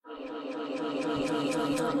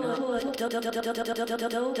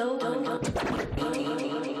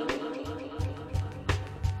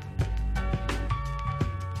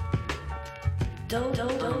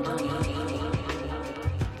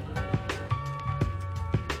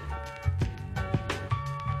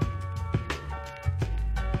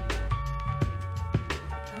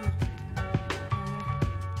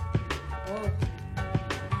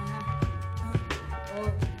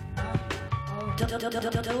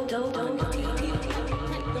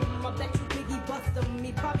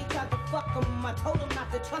I told him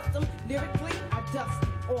not to trust him. Lyrically, I dust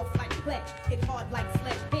off like flesh. Hit hard like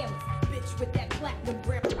sledgehammers. Bitch with that platinum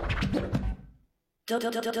grip.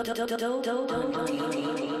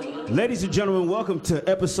 Ladies and gentlemen, welcome to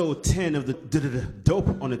episode 10 of the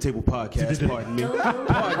Dope on the Table podcast. Pardon me.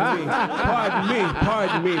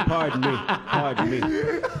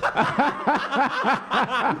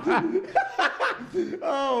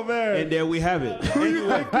 Oh, man. And there we have it. Who you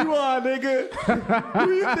think you are, nigga?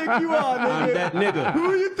 Who you think you are, nigga? I'm that nigga.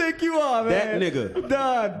 Who you think you are, man? That nigga.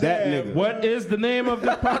 That nigga. What is the name of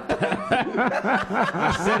the podcast?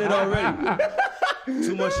 I said it already.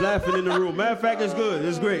 Too much laughing in the room. Matter of fact, it's good.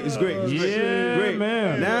 It's great. Yeah, great.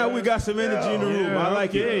 man. Now we got some energy in the room. I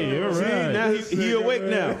like it. You're See, right. now he awake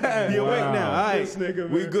now. He awake now. All right. This nigga,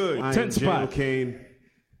 man. We good. I am 10 Daniel spot. Kane,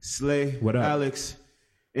 Slay, What up? Alex,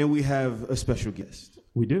 and we have a special guest.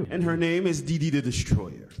 We do. And her name is Dee Dee the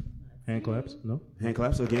Destroyer. Hand claps? No? Hand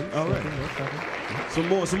claps again. All right. Some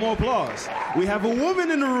more applause. We have a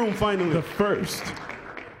woman in the room finally. The first.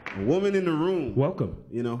 A woman in the room. Welcome.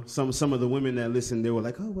 You know, some of the women that listen, they were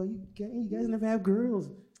like, "Oh, well, you guys never have girls."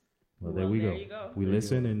 Well, there we go. you go. We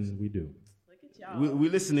listen and we do. Look at y'all. We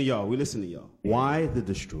listen to y'all. Why the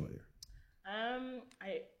Destroyer?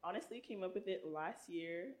 I honestly came up with it last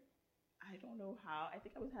year. I don't know how. I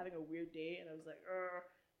think I was having a weird day, and I was like,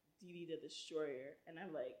 Dee Dee the Destroyer, and I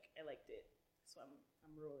liked it, so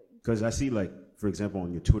I'm rolling. Because I see, like, for example,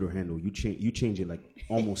 on your Twitter handle, you change it like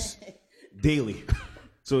almost daily.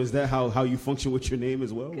 So is that how you function with your name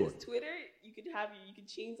as well? Because Twitter, you could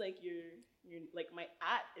change like your like my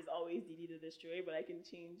 @ is always Dee Dee the Destroyer, but I can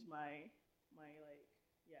change my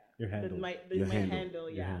Your handle. my Your handle,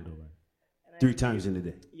 Your handle, right. And 3 times in a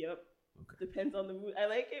day. Yep. Okay. Depends on the mood. I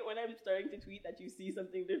like it when I'm starting to tweet that you see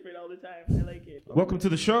something different all the time. I like it. Welcome to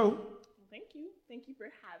the show. Thank you. Thank you for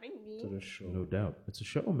having me. To the show. No doubt. It's a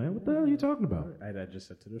show, man. What the hell are you talking about? I just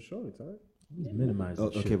said to the show. It's all right. Minimize Oh,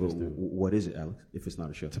 the okay, shit but this dude. what is it, Alex? If it's not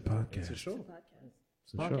a show, It's a podcast. It's a show. Podcast.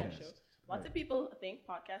 It's a Podcast show. show. Lots of people think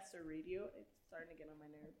podcasts are radio. It's starting to get on my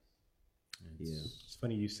nerves. Yeah. It's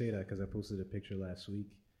funny you say that because I posted a picture last week,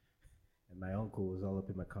 and my uncle was all up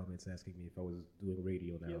in my comments asking me if I was doing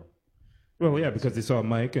radio now. Yep. Well, yeah, because they saw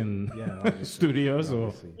Mike and Yeah, obviously. studio, so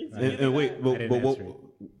Obviously. And wait, I didn't answer it.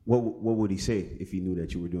 what would he say if he knew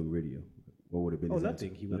that you were doing radio? What would have been? Oh, his nothing.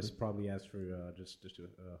 answer? He would have probably asked for just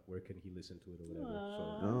where can he listen to it or whatever. So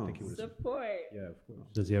Oh. I think he would have. Support. Yeah, of course.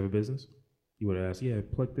 does he have a business? You would have asked, yeah,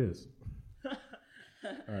 plug this. All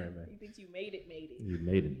right, man. He thinks you made it. You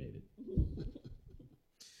made it.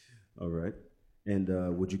 All right.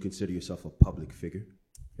 And would you consider yourself a public figure?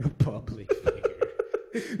 Public figure.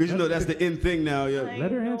 Because you know that's the in thing now. Yeah.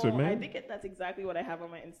 Let her answer, know. man. I think that's exactly what I have on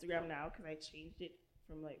my Instagram now because I changed it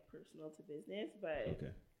from like personal to business. But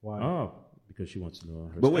Okay. Why? Oh, because she wants to know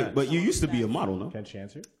her But wait, stats. but you used to be a model, no? Can't she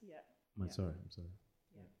answer? yeah, I'm sorry.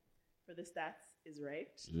 for the stats is right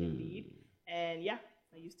Mm. indeed. And yeah,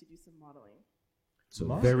 I used to do some modeling.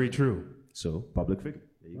 So Very true. So public figure.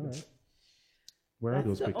 There you All go. right. Where are That's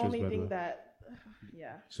those the pictures, only by the thing way? that,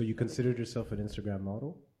 yeah, So you considered yourself an Instagram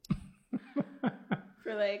model?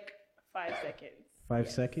 for like 5 seconds. 5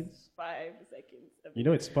 seconds? 5 seconds. Of You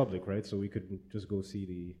know it's public, right? So we could just go see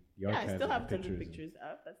the yeah, archives I still of have the tons of pictures. pictures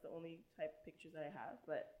up. That's the only type of pictures that I have.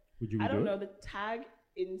 But Would you I don't do know. it? The tag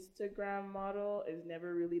Instagram model is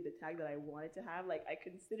never really the tag that I wanted to have. Like I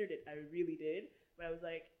considered it, I really did, but I was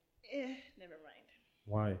like, never mind.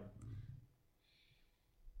 Why?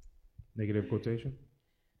 Negative quotation?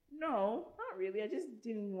 No, not really. I just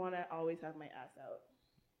didn't want to always have my ass out.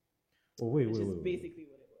 Oh, wait, Which wait, is wait. basically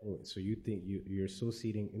what it was. Wait, so you think you're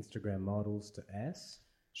associating Instagram models to ass?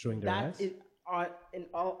 Showing their That ass? is, in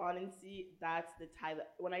all honesty, that's the tag.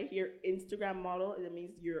 When I hear Instagram model, it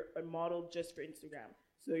means you're a model just for Instagram.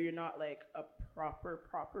 So you're not like a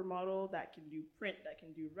proper model that can do print, that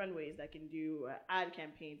can do runways, that can do ad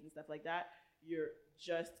campaigns and stuff like that. You're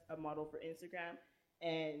just a model for Instagram.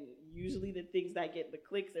 And usually the things that get the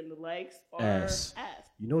clicks and the likes are Ass.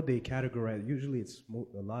 You know they categorize. Usually it's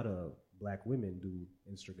a lot of black women do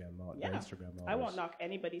Instagram models. Yeah. Instagram models. I won't knock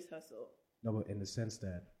anybody's hustle. No, but in the sense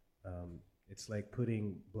that it's like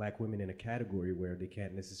putting black women in a category where they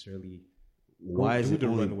can't necessarily. Why is do it the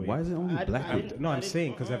only? runway. Why is it only I- black I people? didn't- No, I'm didn't-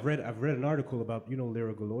 saying because I've read an article about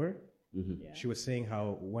Lyra Galore. Yeah. She was saying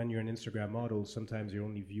how when you're an Instagram model, sometimes you're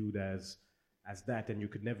only viewed as that, and you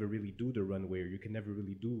could never really do the runway, or you can never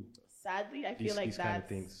really do. Sadly, I feel These- like these kind of that's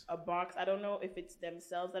things. a box. I don't know if it's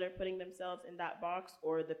themselves that are putting themselves in that box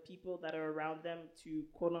or the people that are around them to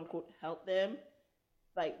quote unquote help them.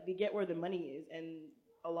 Like they get where the money is, and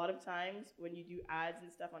a lot of times when you do ads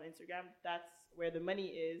and stuff on Instagram, that's where the money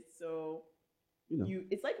is. So You know,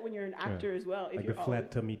 it's like when you're an actor as well. If Like you're the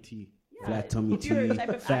flat tummy tea. yeah, flat tummy if you're a tea, type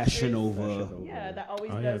of Fashion actress- Nova. Fashion Nova. Yeah, that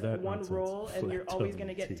always Oh, yeah, does that one nonsense. role, and Flat you're always tummy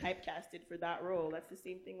gonna get tea. typecasted for that role. That's the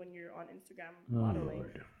same thing when you're on Instagram Oh, modeling.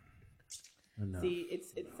 Lord. Enough. See,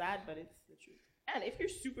 it's sad, but it's the truth. And if you're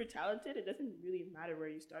super talented, it doesn't really matter where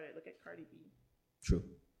you started. Look at Cardi B; True.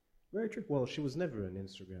 Very true. Well, she was never an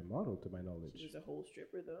Instagram model, to my she knowledge. was a whole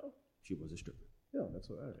stripper, though. She was a stripper, Yeah, that's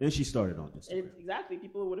what. and she started on Instagram. Exactly.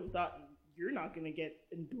 People would have thought you're not gonna get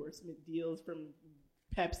endorsement deals from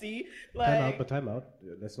Pepsi. Time out.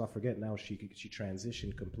 Let's not forget. Now she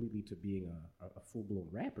transitioned completely to being a full blown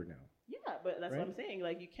rapper now. Yeah, but that's Right? what I'm saying.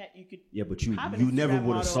 Like you could. Yeah, but you have an you never Instagram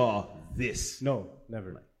would have model. saw this No,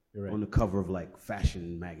 never. You're right. on the cover of like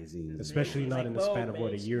fashion magazines, Especially not Like in the span of Vogue,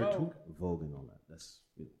 what, a man, year or two. Vogue. Vogue and all that. That's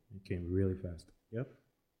It came really fast. Yep.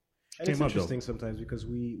 And Came it's up, interesting sometimes because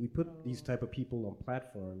we put these type of people on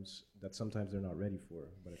platforms that sometimes they're not ready for.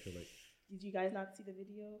 But I feel like Did you guys not see the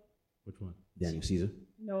video? Which one? Daniel Caesar.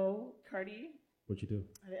 No, Cardi. What you do?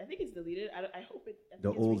 I think it's deleted. I hope it. I think The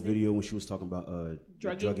it's old recent. video when she was talking about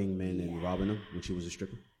drugging men and Yeah. robbing them when she was a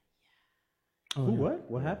stripper. Oh, who? yeah.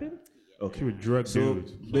 What happened? She would drug So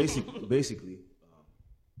dudes. basically,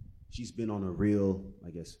 she's been on a real, I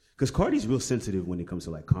guess, because Cardi's real sensitive when it comes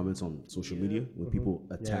to like comments on social media when people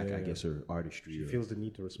attack, yeah, I yeah. guess, her artistry. She or, feels the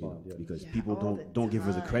need to you know, respond. Yeah. because Yeah, people all the don't give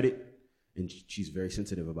her the time. credit, and she's very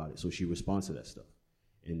sensitive about it. So she responds to that stuff,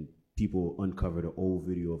 and people uncovered an old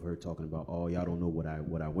video of her talking about, oh, y'all don't know what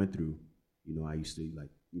I went through. You know, I used to like,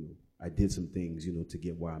 you know, I did some things, you know, to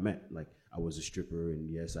get where I'm at. Like I was a stripper, and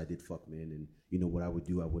yes, I did fuck men, and you know what I would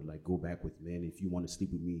do? I would like go back with men. If you want to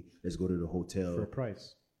sleep with me, let's go to the hotel, For a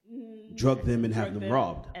price. drug them, and have Drug them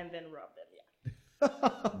robbed. and then rob them.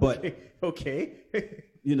 Yeah. But Okay.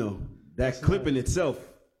 you know, that clip in itself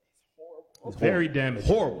It's very damaging.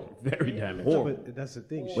 horrible. Very damaging. Horrible. But that's the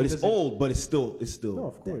thing. She But it's doesn't- old, but it's still No,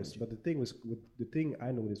 of course. damaging. But the thing was, the thing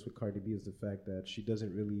I noticed with Cardi B is the fact that she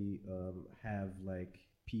doesn't really have like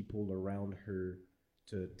people around her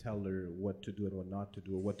to tell her what to do and what not to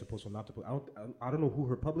do, or what to post or not to post. I don't know who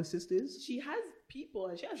her publicist is. She has people,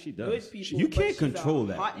 and she has She good does. people. You but can't she's a control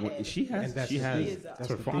that. hothead. She has. And that's She the has. thing. That's That's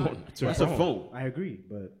her the phone. thing. It's her That's a phone. phone. I agree,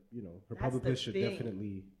 but you know, her That's the publicist should thing.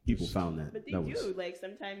 definitely. People found that. But they that do. was Like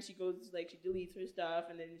sometimes she goes like she deletes her stuff,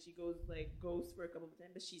 and then she goes like ghosts for a couple of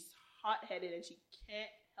times. But she's hot headed, and she can't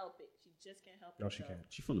help it. She just can't help it. No, she can't.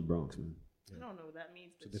 She from the Bronx, man. I don't know what that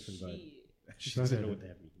means, It's a but different she. She doesn't know what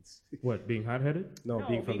that means. What, being hot-headed? No, No,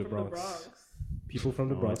 being from the Bronx. People from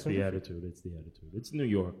the No, Bronx. it's the attitude. It's the attitude. It's New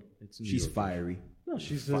York. It's New She's York. fiery. No,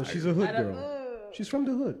 she's a hood I don't girl. know. She's from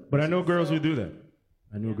the hood. But I know girls who do that.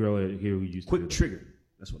 I knew a girl here who used to Quick do that. trigger.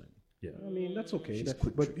 That's what I mean. Yeah. I mean, that's okay. She's That-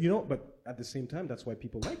 quick but you know, but at the same time, that's why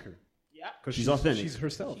people like her. Yeah. Because She's authentic. She's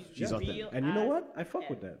herself. She's Yeah. authentic. Real And you know as what? I fuck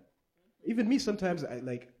with hell. that. Even me, sometimes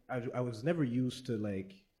I was never used to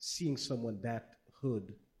like seeing someone that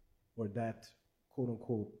hood or that quote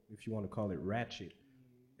unquote, if you want to call it ratchet,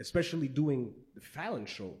 especially doing the Fallon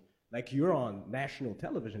show. Like you're on national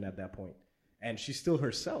television at that point, and she's still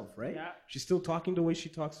herself, right? Yeah. She's still talking the way she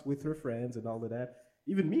talks with her friends and all of that.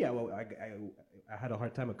 Even me, I had a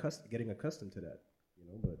hard time getting accustomed to that, you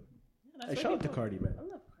know. But Yeah, hey, that's shout why out to people- Cardi, man. I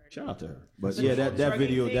love Cardi. Shout out to her. But The yeah, whole that drugging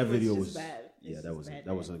video thing was just bad. yeah, It's that just wasn't bad,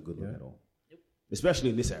 that wasn't a bad. good look Yeah. at all. Especially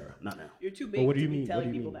in this era, not now. You're too big what do to you be mean? What do telling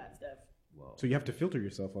you people mean? that stuff. Well, So you have to filter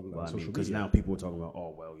yourself on I mean, social because media. now people are talking about,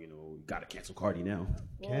 oh well, you know, you gotta cancel Cardi now.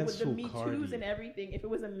 Well, with the Cancel Me Too's Cardi. and everything, if it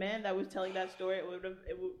was a man that was telling that story,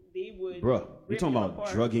 they would. Bruh, you're rip talking him about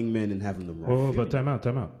apart. drugging men and having them Oh, robbed. but time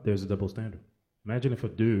out. There's a double standard. Imagine if a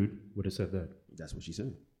dude would have said that. That's what she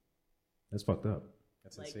said. That's fucked up.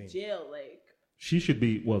 That's Like insane. jail, like She should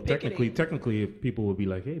be, well, Picketing. technically, if people would be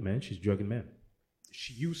like, hey, man, she's drugging men.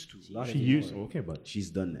 She used to. Not She anymore. used, okay, but She's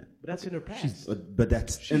done that. But that's in her past. But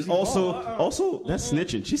that's She's and also evolved. that's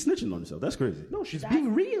snitching. She's snitching on herself. That's crazy. No, she's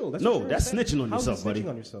being real. That's No, what we're that's saying. snitching on How's yourself, it buddy. snitching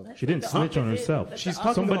on yourself. she didn't the snitch on opposite. herself. That's She's the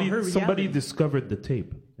talking opposite. about her Somebody reality. discovered the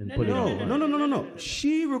tape and No, put no, it no, online. No.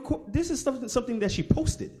 She record. This is something that she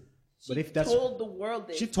posted. But if that's told the world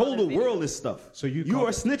this. She told on the a video. world this stuff. So you you call-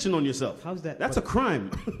 are snitching on yourself. How's that- That's but- a crime.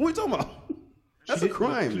 What are you talking about? That's a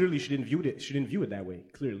crime. Clearly, she didn't view it. She didn't view it that way.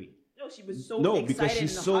 Clearly. No, she was so No, because excited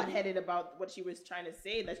she's and so- hot-headed about what she was trying to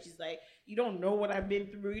say that she's like, "You don't know what I've been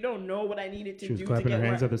through. You don't know what I needed to She was do clapping to get her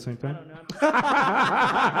hands where at the same I time. don't know.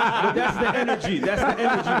 But that's the energy. That's the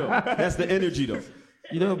energy, though. That's the energy, though.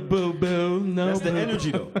 You know, boo boo. No, That's the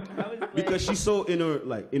energy, though. I was like, Because she's so in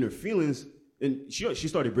her feelings, and she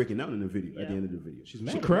started breaking down in the video. At the Yeah. end of the video, She's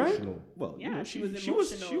mad cried? emotional. well, Yeah, you know, she she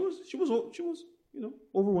was was emotional.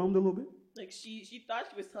 overwhelmed a little bit. Like she thought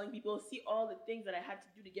she was telling people, see all the things that I had to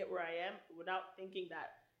do to get where I am, without thinking that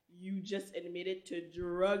you just admitted to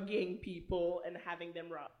drugging people and having them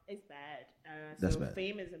robbed. It's bad. That's so bad.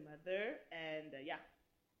 Fame is a mother, and yeah,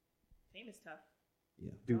 fame is tough.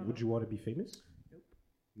 Yeah, Dude, would you want to be famous? Nope.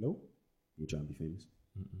 Nope. you trying to be famous?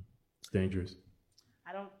 It's dangerous,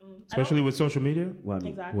 I don't, especially with social media. Well, I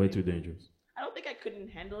mean, exactly. Way too dangerous. I don't think I couldn't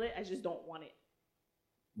handle it. I just don't want it.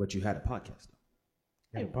 but you had a podcast, though.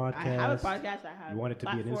 You had a I have a podcast. podcast. I have You want it to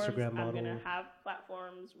be an platforms. Instagram model. I'm gonna have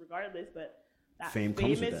platforms regardless, but that Fame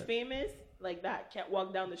comes with famous, that. like that can't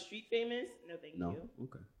walk down the street famous. No, thank No, you.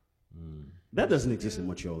 okay. That doesn't exist in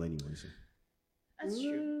Montreal anyway. So. That's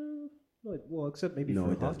true. Well, except maybe No,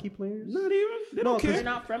 for it doesn't. hockey players. Not even. They don't They're care.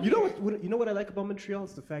 not from You here. know what? You know what I like about Montreal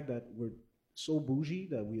is the fact that we're so bougie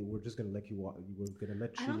that we're just gonna let you walk. We're gonna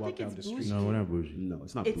let I you don't walk think down it's the street. bougie. No, we're not bougie. No,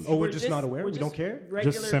 it's not. It's- bougie. Oh, we're just not aware? We don't care?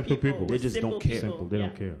 regular Just simple people. They We're just simple don't care. people. Simple. They Yeah.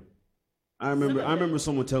 don't care. I remember. Some I of remember them-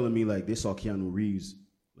 someone telling me like they saw Keanu Reeves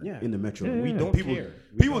Yeah. in the metro. Yeah, We yeah. don't people, care.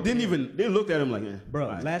 We People don't didn't care. even. They looked at him like, Bro,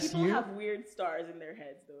 all right. last People year. have weird stars in their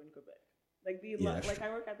heads though in Quebec. Like they Yeah, love, that's like true. I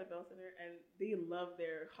work at the Bell Center and they love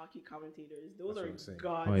their hockey commentators. Those That's what are I'm saying.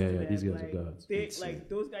 gods. Oh, yeah, to yeah, them. these guys are like, gods. They Insane. like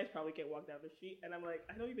those guys probably can't walk down the street, and I'm like,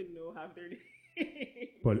 I don't even know half their name.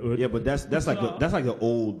 But Yeah, but that's like No. that's like the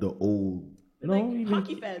old. no, like even-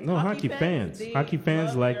 hockey fans. No, hockey fans. they Hockey fans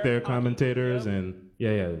love like their hockey, commentators, yep. and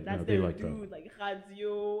yeah, That's no, they their like that. dude, like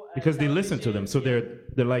radio. Because they listen to them, so television,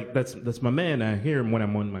 they're like that's my man. I hear him when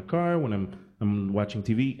I'm on my car, when I'm watching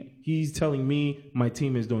TV. He's telling me my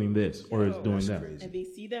team is doing this or is Yo, doing that's that. crazy. and they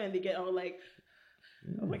see them and they get all like,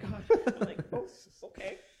 oh my god, I'm like, oh,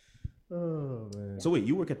 okay, Oh man. So wait,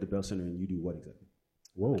 you work at the Bell Center and you do what exactly?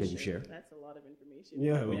 Whoa. Can you share? that's a lot of information.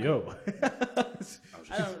 Yeah. Yo.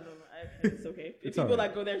 I don't know. It's okay. It's People all right.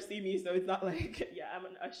 that go there see me, so it's not like, yeah, I'm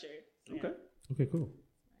an usher. So, yeah. Okay. Okay, cool.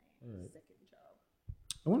 Second job.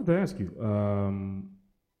 I wanted to ask you,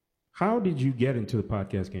 how did you get into the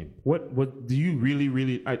podcast game? What do you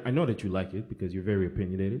really? I know that you like it because you're very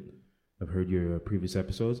opinionated. I've heard your previous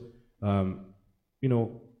episodes.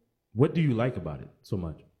 What do you like about it so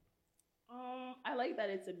much? I like that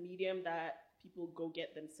it's a medium that people go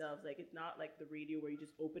get themselves. Like it's not like the radio where you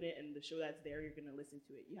just open it and the show that's there, you're gonna listen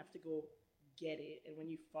to it. You have to go get it, and when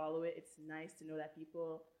you follow it, it's nice to know that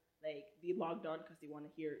people like they logged on because they want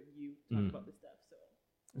to hear you talk about the stuff. So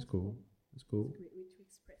It's cool. It's cool. it's a great way to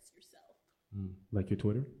express yourself. Like your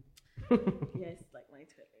Twitter? Yes, like my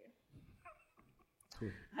Twitter.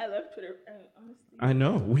 I love Twitter. Honestly, I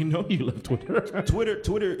know. We know you love Twitter.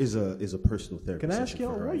 Twitter is a personal therapy. Can I ask session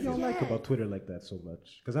y'all for her, what I y'all feel. like about Twitter like that so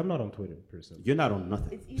much? Because I'm not on Twitter personally. You're not on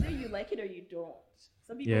nothing. it's either you like it or you don't.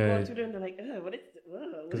 Some people Yeah. go on Twitter and they're like, ugh, what is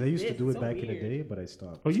Because I used to do it back in the day, but I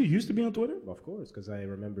stopped. Oh, you used to be on Twitter? Of course, because I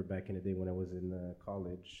remember back in the day when I was in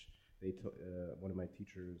college, one of my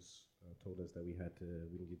teachers told us that we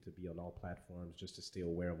needed to be on all platforms just to stay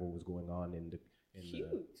aware of what was going on in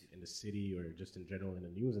the city or just in general in the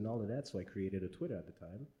news and all of that. So I created a Twitter at the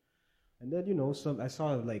time, and then I saw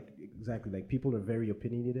like people are very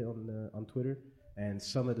opinionated on Twitter, and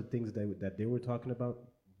some of the things that they were talking about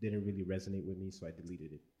didn't really resonate with me, so I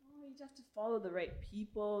deleted it. Oh, you just have to follow the right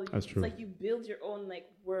people. That's true. It's like you build your own like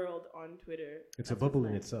world on Twitter. It's a bubble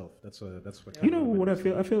in itself. That's what. You know what I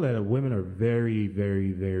feel? I feel that women are very,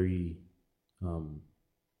 very, very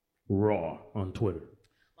raw on Twitter.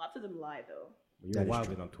 Lots of them lie though. You're That is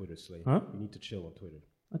wilding true. on Twitter, Slay. Huh? You need to chill on Twitter.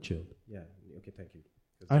 I chilled. Yeah. Okay. Thank you.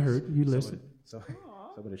 'Cause I there's heard you some listen. of the-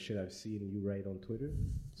 Some of the shit I've seen you write on Twitter.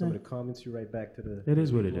 Some of the comments you write back to the. It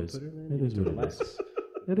is what it people on is. Twitter, man, It you is need to what it is. relax.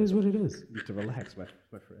 It is what it is. You need to relax, my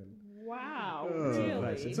friend. Wow, It's really?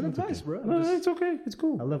 advice. It's an advice, bro. No, it's okay. It's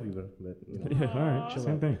cool. I love you, bro. But, you know. Yeah, all right. Chill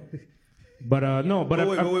Same out. thing. But no, but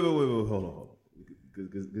Wait, I- wait, hold on.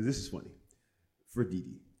 Because this is funny. For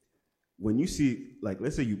Didi, when you see, like,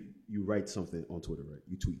 let's say you write something on Twitter, right?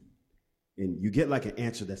 You tweet, and you get like an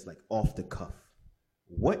answer that's like off the cuff.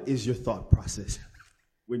 What is your thought process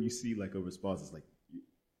when you see like a response that's like,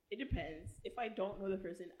 It depends. If I don't know the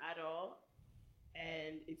person at all,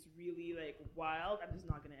 and it's really like wild, I'm just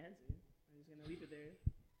not gonna answer. I'm just gonna leave it there.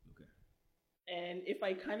 okay, And if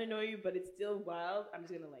I kind of know you, but it's still wild, I'm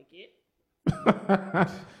just gonna like it.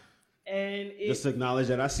 And Just acknowledge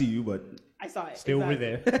that I see you, but I saw it. Stay over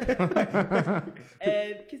exactly. there.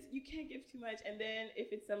 And because you can't give too much, and then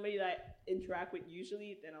if it's somebody that I interact with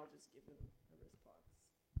usually, then I'll just give them a response.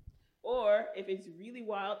 Or if it's really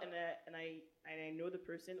wild and I know the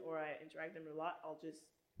person or I interact with them a lot, I'll just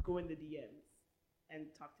go in the DMs and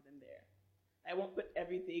talk to them there. I won't put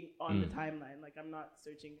everything on the timeline. Like, I'm not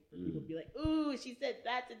searching for people to be like, ooh, she said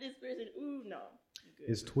that to this person. Ooh, no. I'm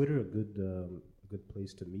good. Is Twitter a good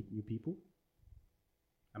place to meet new people?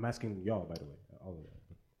 I'm asking y'all, by the way, all of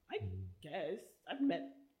that. I guess. I've met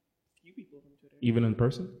a few people from Twitter. Even in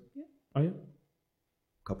person? Yeah. Oh, yeah?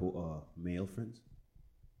 couple male friends,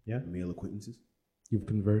 Yeah. male acquaintances. You've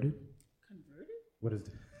converted? Converted? What is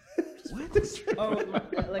that? Oh,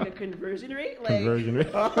 like a conversion rate? Like, Conversion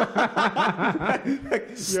rate?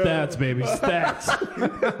 Stats, baby, stats.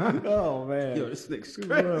 Oh man. Yo, this nigga's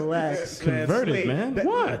crazy. Relax. Converted, man.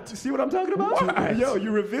 What? See what I'm talking about? What? Yo,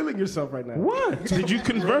 you're revealing yourself right now. What? Did you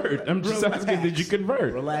convert? I'm just asking, did you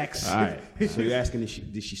convert? Relax. All right. So you're asking,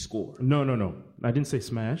 did she score? No. I didn't say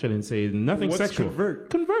smash. I didn't say nothing What's sexual. convert?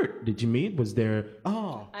 Convert. Did you meet? Was there...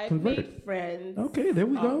 Oh. I've Convert. made friends. Okay, there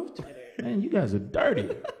we go. off Twitter. Man, you guys are dirty.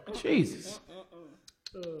 Jesus.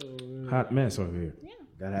 Hot mess over here. Yeah,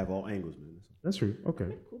 Gotta have all angles, man. That's true. Okay.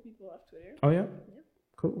 cool people off Twitter. Oh, yeah?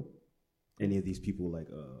 Cool. Any of these people like,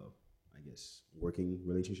 I guess, working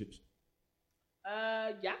relationships?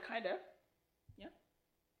 Yeah, kinda.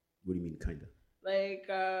 What do you mean, kinda? Like,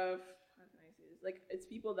 how can I say this? Like, it's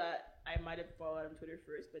people that I might have followed on Twitter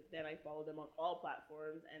first, but then I follow them on all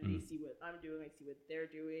platforms, and they see what I'm doing, I see what they're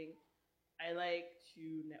doing. I like to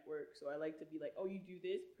network, so I like to be like, oh, you do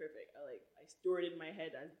this? Perfect. I store it in my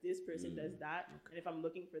head as this person does that, and if I'm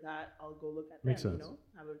looking for that, I'll go look at Makes them, sense. you know?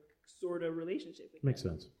 Have a sort of relationship with Makes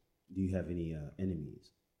them. sense. Do you have any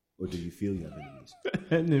enemies? Or do you feel you have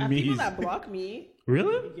enemies? People that block me,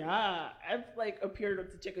 Really? yeah, I've like appeared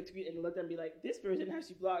to check a tweet and look and be like, this person has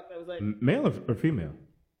you blocked. I was like, Male or female?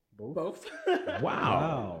 both.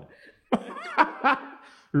 Wow.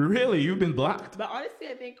 Really? You've been blocked? But honestly,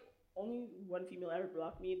 I think only one female ever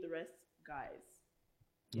blocked me. The rest, guys.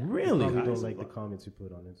 Really? Probably don't Guys, like the what? comments you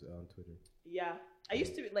put on Twitter. Yeah, I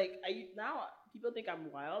used to like. Now people think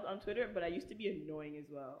I'm wild on Twitter, but I used to be annoying as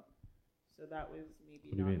well. So that was maybe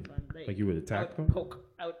What do you not mean? fun. Like you would attack them?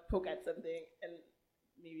 I would poke at something, and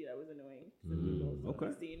maybe that was annoying. to some people. So okay.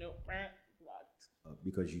 obviously, blocked.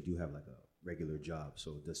 Because you do have like a regular job.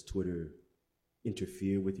 So does Twitter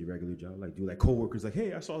interfere with your regular job? Like, do like coworkers like,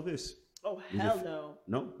 hey, I saw this. Oh hell no,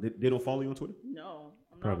 No, they don't follow you on Twitter. no.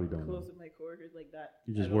 I'm Probably not don't close know. with my coworkers like that.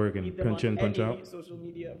 You just I don't work and need them punch on in, punch any out? Social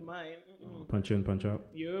media of mine. Punch in, punch out.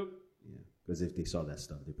 Yup. Yeah, because if they saw that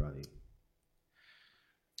stuff, they probably.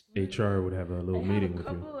 HR would have a little meeting with I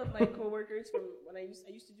have a you. couple of my coworkers from when I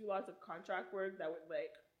used to do lots of contract work that would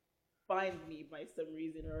like find me by some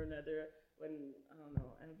reason or another when I don't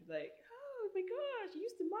know, and I'd be like, oh my gosh, you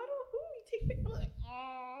used to model? Ooh, you take pictures. Like,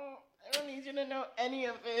 oh, I don't need you to know any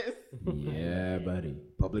of this. Yeah, buddy.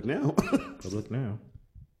 Public now. Public now.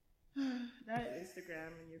 That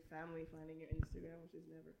Instagram and your family finding your Instagram, which is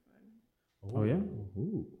never fun. Oh, yeah?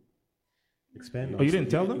 Ooh. Expand on Oh, you didn't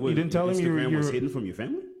tell them? You didn't tell them you Instagram was were... hidden from your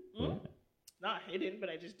family? Not hidden, but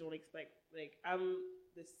I just don't expect. Like, I'm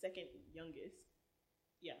the second youngest.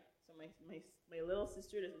 Yeah. So my little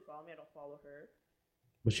sister doesn't follow me. I don't follow her.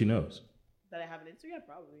 But she knows. That I have an Instagram,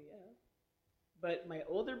 probably, yeah. But my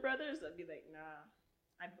older brothers, I'd be like, nah.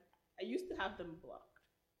 I used to have them blocked.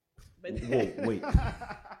 But Whoa, wait.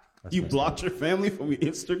 You blocked your family from your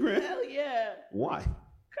Instagram? hell yeah. Why?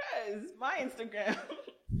 Cause my Instagram.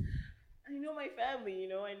 I know my family, you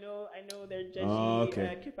know. I know their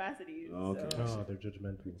judgy capacities. Okay. So Oh, they're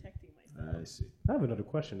judgmental. protecting myself. I see. I have another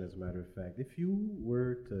question, as a matter of fact. If you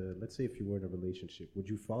were to, let's say, if you were in a relationship, would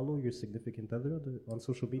you follow your significant other on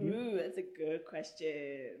social media? Ooh, that's a good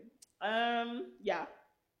question. Yeah.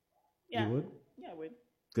 Yeah. You would? Yeah, I would.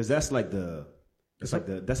 Because that's like the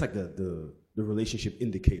relationship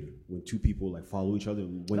indicator when two people like follow each other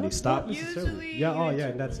and when they stop. Usually. Yeah. Oh, yeah.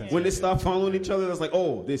 In that sense. When they stop following each other, that's like,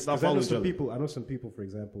 oh, they stop 'Cause I know following each some other. people. I know some people, for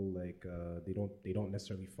example, like they don't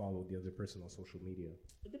necessarily follow the other person on social media.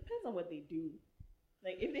 It depends on what they do.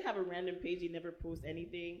 Like, if they have a random page, they never post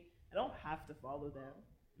anything, I don't have to follow them.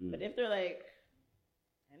 But if they're like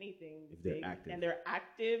anything, If they're big active. and they're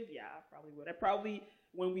active, yeah, I probably would. I probably,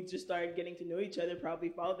 when we just started getting to know each other, probably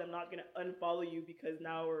follow them. Not gonna unfollow you because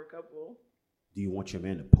now we're a couple. Do you want your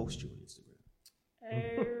man to post you on Instagram?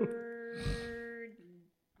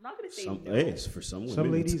 I'm not gonna say Some, no. hey, for some women.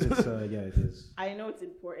 Some ladies, it's yeah, it is. I know it's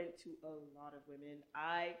important to a lot of women.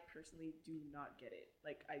 I personally do not get it.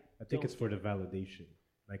 Like, I think it's for the validation.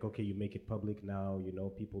 Like, okay, you make it public now, you know,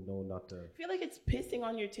 people know not to. I feel like it's pissing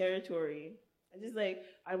on your territory. I just like,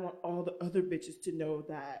 I want all the other bitches to know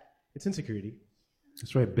that. It's insecurity.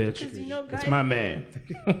 That's right, bitch. Because, you know, That's guys, my man.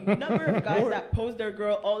 number of guys that pose their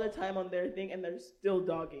girl all the time on their thing and they're still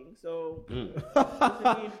dogging. So,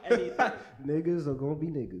 doesn't mean anything. Niggas are gonna be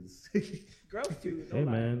niggas. Girls too. Hey,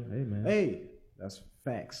 man. Hey, man. Hey, that's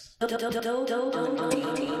facts. It's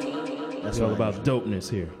all about dopeness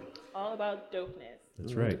here. All about dopeness.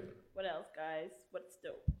 That's right. What else, guys? What's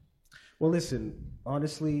dope? Well, listen,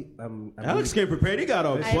 honestly, Alex came prepared. He got a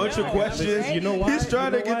I bunch know, of I'm questions. ready. You know why? He's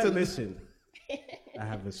trying You to know get why? to Listen. I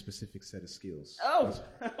have a specific set of skills. Oh,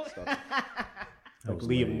 Like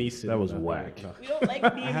Liam Neeson. That was whack. we don't like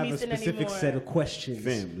Liam I have a Neeson specific anymore. set of questions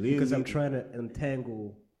Fam, Liam because I'm Neeson. trying to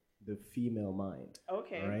untangle the female mind.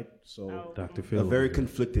 Okay. All right. So Oh. Dr. A Phil. very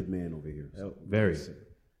conflicted man over here. Very. listen.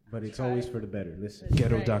 But it's always for the better. Listen.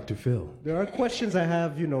 Ghetto Right. Dr. Phil. There are questions I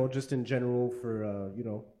have, you know, just in general for, you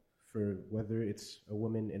know, for whether it's a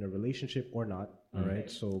woman in a relationship or not. All right.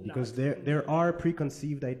 So because there are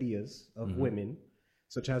preconceived ideas of women,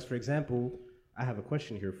 such as, for example, I have a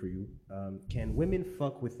question here for you. Can women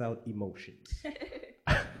fuck without emotions?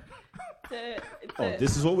 Oh,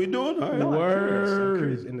 this is what we're doing? All right. No, I'm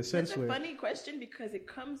curious in the sense It's a where funny question because it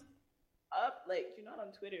comes up, like, you're not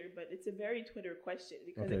on Twitter, but it's a very Twitter question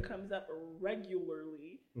because it Okay. comes up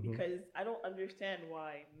regularly because I don't understand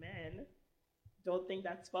why men don't think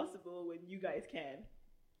that's possible when you guys can.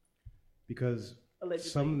 because Allegedly.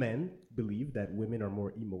 some men believe that women are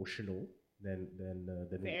more emotional than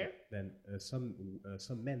Fair.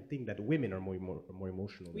 some men think that women are more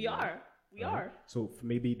emotional. We than men. are. We Right? are. So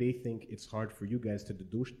maybe they think it's hard for you guys to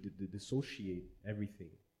dissociate everything.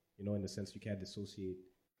 You know, in the sense you can't dissociate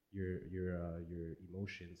your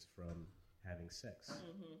emotions from having sex.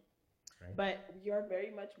 Right? But we are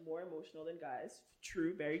very much more emotional than guys.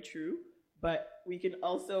 True, very true. But we can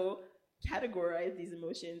also categorize these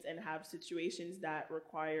emotions and have situations that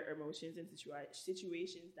require emotions and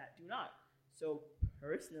situations that do not. So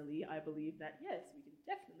personally, I believe that yes, we can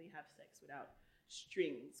definitely have sex without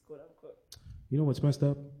strings, quote unquote. You know what's messed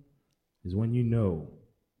up? Is when you know,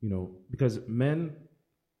 because men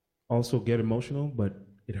also get emotional, but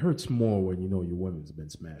it hurts more when you know your woman's been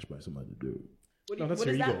smashed by some other dude. What, No, what that's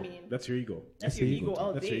does your that ego. mean? That's your ego. That's the your ego. ego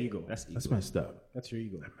all That's day. your ego. That's messed up. That's your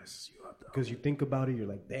ego. That messes you up, though. Because you think about it, you're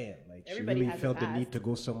like, damn, like Everybody she really has a felt the past. need to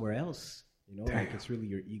go somewhere else. You know, like it's really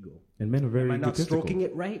your ego. And men are very Am I not egotistical. stroking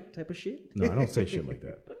it right? Type of shit. No, I don't say shit like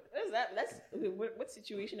that. What is that? What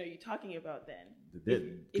situation are you talking about then? There-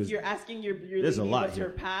 If 'cause you're asking your there's a lady lot what's her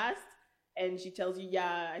here. past, and she tells you,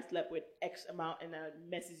 yeah, I slept with X amount, and that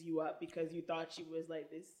messes you up because you thought she was like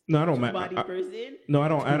this No, I don't. body person. No, I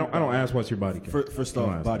don't. I don't ask what's your body count. First Don't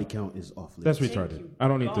off, ask body count is off limits. That's Thank retarded. you, I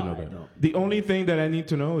don't need to know God. that. No. The only thing that I need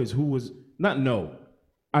to know is who was not know.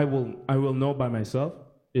 I will know by myself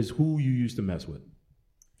is who you used to mess with.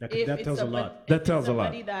 That If tells a somebody- lot. if That it's tells a lot.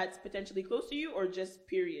 Somebody that's potentially close to you, or just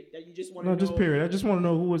period that you just want to No, know. just period. I just want to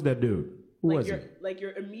know who was that dude. Who Like was your it? like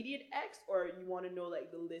your immediate ex, or you want to know like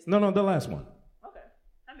the list. No, the last one. Okay,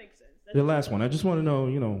 that makes sense. The last one. I just want to know.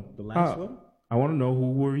 The last one? I want to know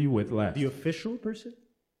who were you with last, The official person?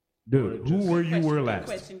 dude. Who were you Good were question, last? good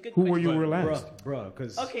question, good Who were you question. were last? Bruh,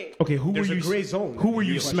 because Okay. Okay, who There's were a you? gray zone Who were in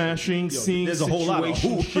you your question. smashing? Seeing there's a whole lot of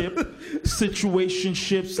who.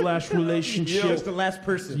 situationship / relationship. just the last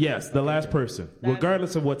person. Yes, the last person,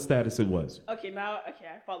 regardless of what status it was. Okay,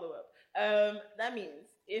 I follow up. That means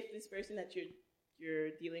if this person that you're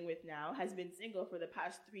dealing with now has been single for the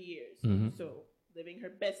past 3 years, Mm-hmm. so living her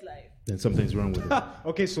best life. Then something's wrong with it.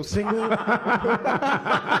 Okay, so single.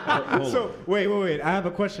 So wait. I have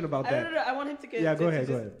a question about I that. don't know. I want him to get. Yeah, to- go to ahead.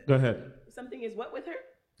 just- Go ahead. Something is what with her?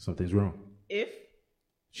 Something's wrong. If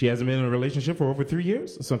She hasn't been in a relationship for over 3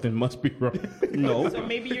 years. Something must be wrong. No. so,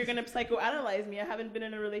 maybe you're gonna psychoanalyze me. I haven't been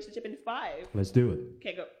in a relationship in 5. Let's do it.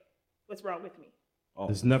 Okay, go. What's wrong with me?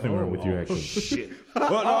 There's nothing wrong with you, actually. Shit.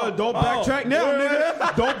 Well, no, don't backtrack now,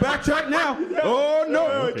 nigga. Don't backtrack now. Oh, no.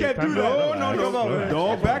 Okay, Can't do time that. out. Oh, no.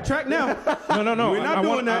 Don't backtrack now. No. We're not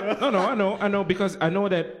doing that. I know, because I know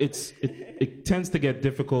that it tends to get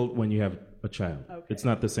difficult when you have a child. Okay. It's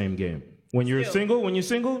not the same game. When you're Still.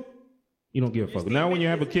 single, you don't give a fuck. Now when you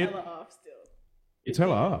have a kid, Hella off still. it's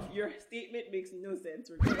hella off. Your statement makes no sense.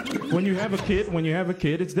 regardless. When you have a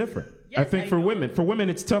kid, it's different. I Yes, think I for know. women,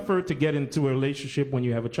 it's tougher to get into a relationship when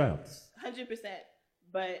you have a child. 100%.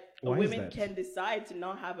 But Why a is woman that? can decide to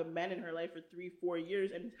not have a man in her life for 3-4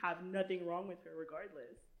 years and have nothing wrong with her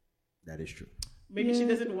regardless. That is true. Maybe she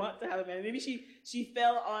doesn't want to have a man. Maybe she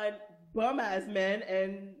fell on bum ass men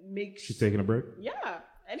and makes She's taking a break. yeah.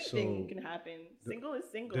 Anything So, can happen. Single is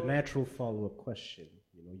single. The natural follow-up question,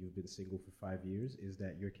 you've been single for 5 years. Is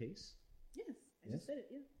that your case? Yes, I Yes? just said it.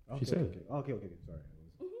 Yeah. She said it. Okay. Sorry.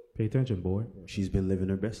 Pay attention, boy. She's been living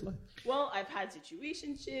her best life. Well, I've had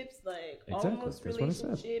situationships, like Exactly, almost that's what I said.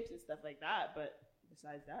 relationships and stuff like that. But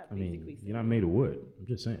besides that, I basically, mean, you're not made of wood. I'm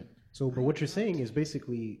just saying. So, but what you're saying is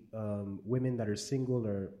basically women that are single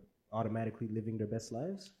are automatically living their best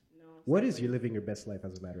lives? no. What is your living your best life,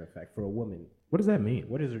 as a matter of fact, for a woman? What does that mean?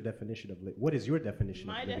 What is her definition of what is your definition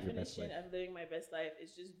My of living your best definition life? of living my best life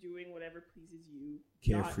is just doing whatever pleases you.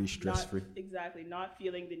 Carefree, Not- stress-free. Exactly. Not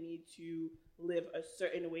feeling the need to live a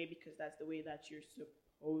certain way because that's the way that you're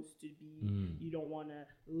supposed to be. You don't want to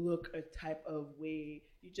look a type of way.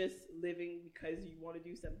 You're just living because you want to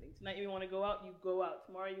do something. Tonight you want to go out, you go out.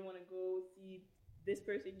 Tomorrow you want to go see this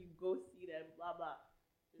person, you go see them, blah, blah.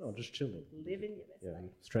 No, just chilling. Living your best Yeah,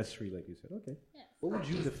 life. stress free, like you said. Okay. Yes. What would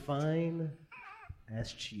you define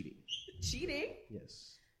as cheating? Cheating?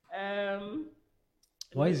 Yes. Why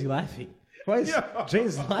Why is he laughing? Why is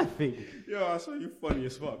James laughing? Yo, I saw you funny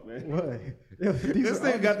as fuck, man. Why? This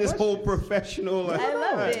thing got this whole professional. Like, I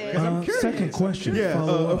love it. Second question. yeah,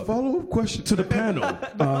 Follow a up follow-up question to the panel.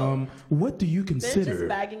 What do you They're just consider?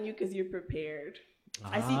 bagging you because you're prepared.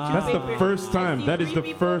 I see two That's the papers. first I time. see That is 3 the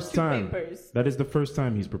people, first 2 time. papers. That is the first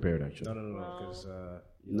time he's prepared, actually. No, because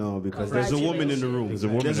No, because there's a woman in the room. There's a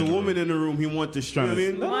woman There's in a the woman in the room. He wants to Trying to-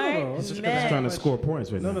 stream in. No. Smart Just man. Trying to score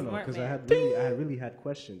points right no, now. Smart because I man. had really had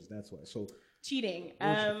questions. That's why. So, Cheating. what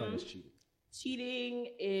would you define as cheating? Cheating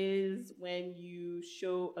is when you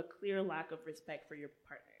show a clear lack of respect for your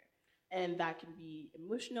partner, and that can be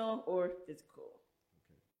emotional or physical.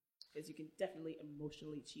 Because you can definitely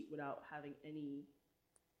emotionally cheat without having any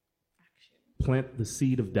action. Plant the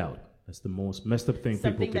seed of doubt. That's the most messed up thing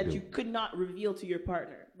Something people that can you do. could not reveal to your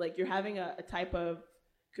partner. Like you're having a type of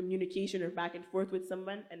communication or back and forth with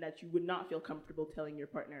someone, and that you would not feel comfortable telling your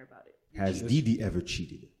partner about it. Has Didi ever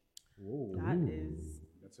cheated? Whoa. That is.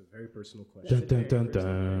 That's a very personal question. Dun, dun,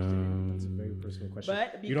 dun, That's a very dun. personal question.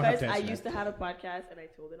 But You don't have because to I answer used that. to have a podcast and I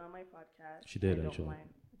told it on my podcast. She did, I don't actually. mind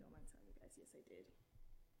telling you guys. Yes, I did.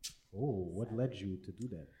 Oh, what led you to do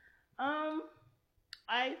that?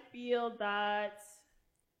 I feel that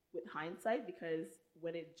with hindsight, because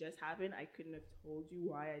when it just happened, I couldn't have told you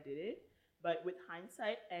why I did it. But with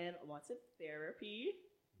hindsight and lots of therapy,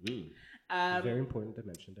 Very important to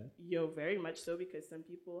mention that. very much so, because some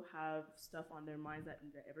people have stuff on their minds that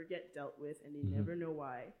never get dealt with, and they never know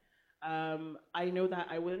why. I know that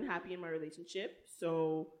I wasn't happy in my relationship,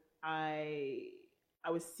 so I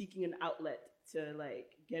was seeking an outlet to like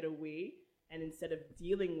get away, and instead of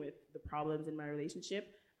dealing with the problems in my relationship,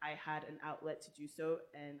 I had an outlet to do so,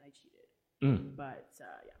 and I cheated. But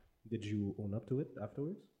yeah. Did you own up to it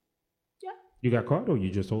afterwards? Yeah. You got caught or you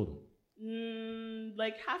just told him?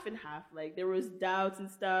 Like half and half. Like there was doubts and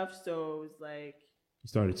stuff, so it was like He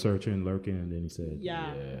started searching, lurking, and then he said,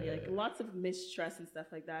 yeah, like lots of mistrust and stuff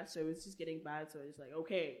like that. So it was just getting bad. So it's like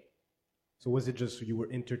okay, So was it just you were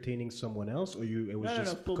entertaining someone else, or it was No,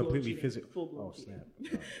 just full-blown completely cheating. physical? Full-blown Oh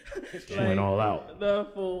cheating. snap! She went all out. The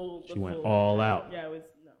full. She went all out. Yeah, it was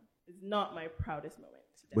it's not my proudest moment.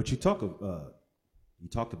 But you talked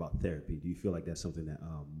about therapy. Do you feel like that's something that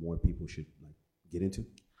more people should like get into?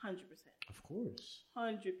 100%. Of course.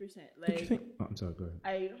 100%. Did you Like think? Oh, I'm sorry. Go ahead.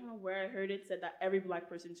 I don't know where I heard it said that every black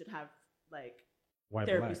person should have like Why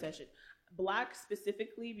therapy black? session. Black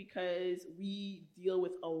specifically because we deal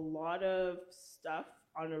with a lot of stuff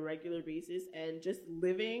on a regular basis, and just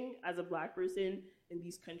living as a black person in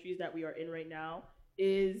these countries that we are in right now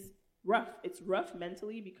is rough. It's rough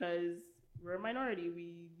mentally because we're a minority.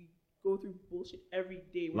 We go through bullshit every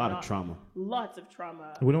day. A lot of trauma. Lots of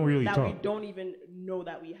trauma. We don't really that talk. we don't even know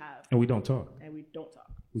that we have, And we don't talk. and we don't talk.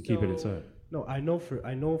 We keep it So, inside. No, I know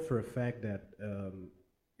for a fact that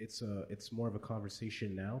it's more of a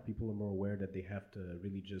conversation now. People are more aware that they have to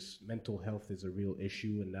really just mental health is a real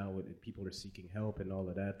issue, and now people are seeking help and all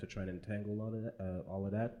of that to try and entangle all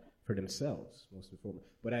of that for themselves most and foremost.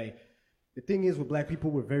 But the thing is with black people,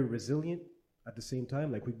 we're very resilient. At the same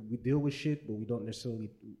time, like we deal with shit, but we don't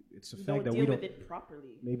necessarily. It's a we fact don't that deal we don't. with it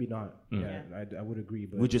properly. Maybe not. Yeah, I would agree.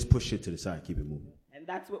 But We just push shit to the side, keep it moving. And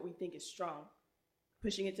that's what we think is strong.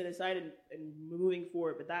 Pushing it to the side and moving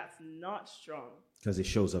forward, but that's not strong. Because it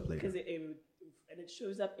shows up later. Because it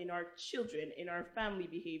shows up in our children, in our family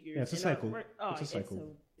behaviors. Yeah, it's a in our cycle. work- It's a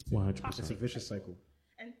cycle. It's 100%. it's a vicious cycle.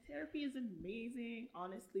 And therapy is amazing,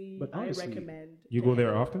 honestly. But honestly, I recommend. You go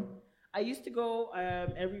there often? I used to go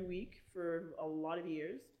every week for a lot of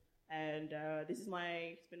years, and it's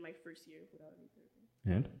been my first year without any therapy.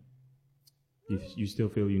 And? You still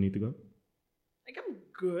feel you need to go? Like I'm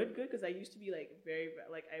good, because I used to be like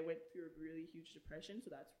like I went through a really huge depression, so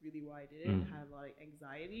that's really why I did it. I had a lot of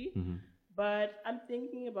anxiety, but I'm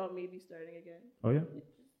thinking about maybe starting again. Oh yeah,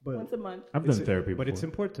 But once a month. I've done therapy But before. it's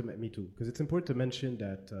important to me too, because it's important to mention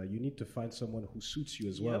that you need to find someone who suits you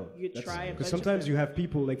as well. You try a because bunch of sometimes you them. have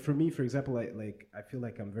people like for me, for example, I feel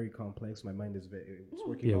like I'm very complex. My mind is it's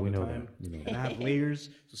working Yeah, all we the know time, that. We know and I have layers.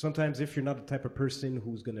 So sometimes if you're not the type of person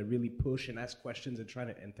who's gonna really push and ask questions and try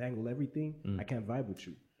to entangle everything, I can't vibe with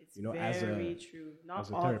you. It's You know, very true. Not as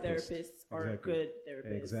a all therapist. therapists are Exactly. good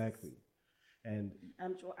therapists. Exactly. And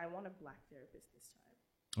I want a black therapist this time.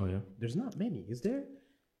 Oh yeah. there's not many, is there?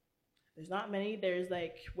 There's not many. There's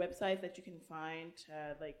like websites that you can find.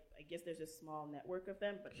 Like I guess there's a small network of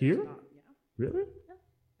them, but Here? there's not. Yeah, Really?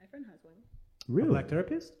 my friend has one. A Really? black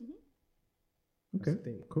therapist? That's Okay. the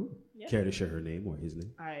thing. Cool. Yeah. Care to share her name or his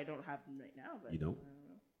name? I don't have them right now, but You don't? I don't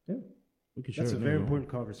know. Yeah. We can share That's a it very now. important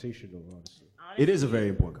conversation, though. Honestly, It is a very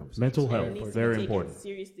important conversation. Mental And it health, needs to be very taken important.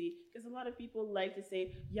 seriously, because a lot of people like to say,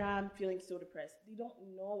 "Yeah, I'm feeling so depressed." They don't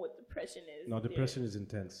know what depression is. no, They're- depression is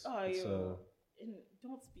intense. Oh, It's, and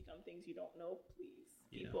don't speak on things you don't know, please,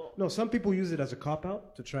 people. no, some people use it as a cop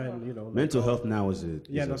out to try and like, Mental health now is a,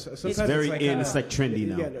 Yeah, no, is a- sometimes it's very it's like, in. It's like trendy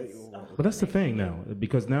now. Yeah, no, But that's the thing now,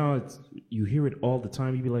 because now it's you hear it all the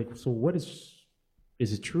time. You be like, so what is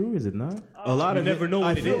it true? Is it not? A lot You of never it, know I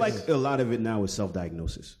what it feel is. like a lot of it now is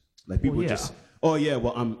self-diagnosis. Like people yeah. just, oh yeah,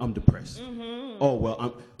 well I'm depressed. Oh well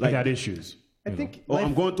I'm I like, got issues. I you know. think oh I'm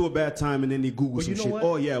life- going through a bad time, and then they Google But some you know shit. what?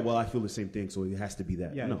 Oh yeah, well I feel the same thing, so it has to be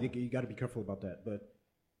that. yeah, No. you got to be careful about that. But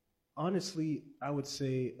honestly, I would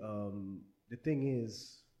say the thing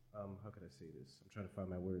is, how can I say this? I'm trying to find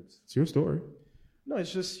my words. It's your story. No,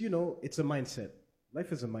 it's just it's a mindset.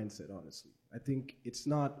 Life is a mindset. Honestly, I think it's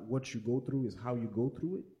not what you go through; is how you go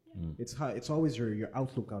through it. It's always your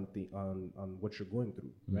outlook on what you're going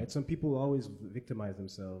through, right? Some people always victimize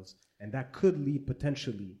themselves, and that could lead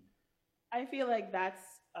potentially. I feel like that's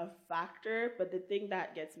a factor, but the thing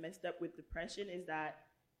that gets messed up with depression is that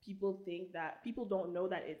people don't know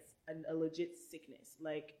that it's a legit sickness.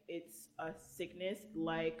 Like it's a sickness,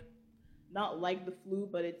 like not like the flu,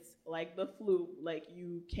 but it's like the flu. Like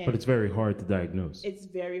you can't. But it's very hard to diagnose. It's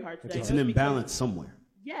very hard to. It's diagnose an because- imbalance somewhere.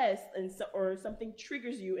 Yes, or something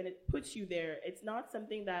triggers you and it puts you there. It's not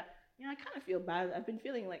something that I kind of feel bad. I've been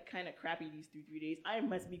feeling like kind of crappy these 3 days. I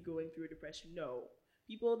must be going through a depression. No,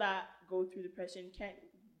 people that go through depression can't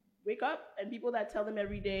wake up, and people that tell them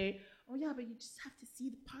every day, "Oh yeah, but you just have to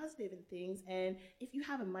see the positive in things." And if you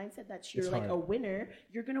have a mindset that you're It's like hard. a winner,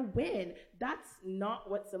 you're gonna win. That's not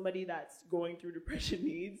what somebody that's going through depression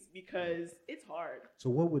needs, because it's hard. So,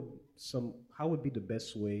 how would be the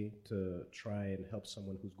best way to try and help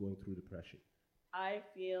someone who's going through depression? I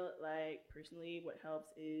feel like personally what helps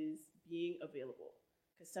is being available,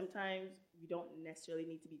 because sometimes you don't necessarily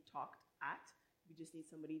need to be talked at. You just need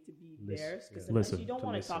somebody to be there, because yeah. sometimes Listen. you don't To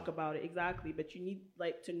want to listen. talk about it exactly, but you need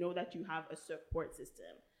to know that you have a support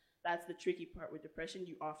system. That's the tricky part with depression.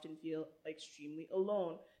 You often feel extremely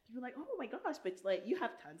alone. People are like, "Oh my gosh, but you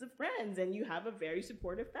have tons of friends and you have a very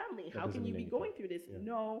supportive family. How doesn't can you mean be anything. going through this?"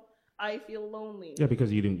 No, I feel lonely. Yeah,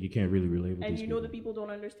 because you can't really relate with And these you know people. the people don't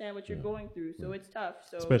understand what you're going through, so it's tough.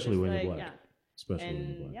 So Especially just when you're like, black. yeah. Especially when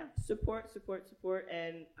you're And black. support,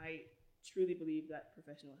 and I truly believe that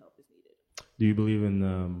professional help is needed. Do you believe in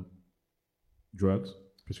drugs,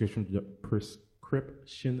 prescription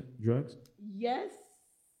drugs? Yes,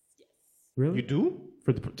 Really? You do?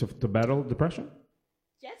 For to battle depression?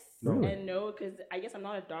 yes, Really? and no, because I guess I'm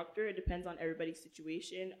not a doctor. It depends on everybody's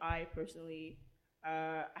situation. I personally,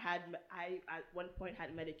 I at one point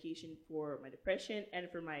had medication for my depression and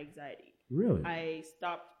for my anxiety. Really? I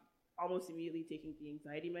stopped almost immediately taking the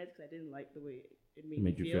anxiety meds because I didn't like the way it made, It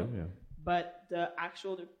made me you feel? Yeah. But the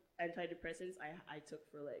actual antidepressants I took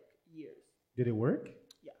for like years. Did it work?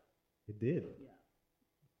 Yeah. It did. Yeah.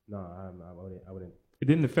 No, I wouldn't. It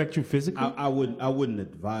didn't affect you physically? I wouldn't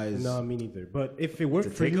advise. No, me neither. But if it worked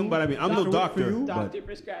to for take you, them, but I mean I'm if no it worked for doctor. you, but Doctor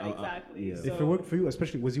prescribed, exactly. yeah. So, if it worked for you,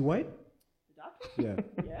 especially was he white? the doctor?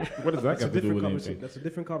 Yeah. Yeah. What does that That's a got to do different with conversation. anything? That's a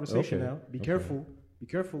different conversation Okay. now. Be Okay. careful. Be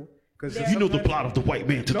careful. Because You know the plot of the white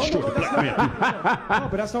man to no, that's not, no,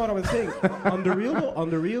 but that's not what I was saying. On the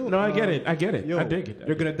real. No, I get it. I get it. Yo, I dig it.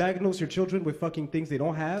 They're gonna diagnose your children with fucking things they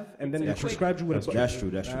don't have, and then they prescribe you with a. That's true.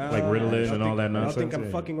 That's true. Like Ritalin and all that I don't nonsense. think I'm Yeah.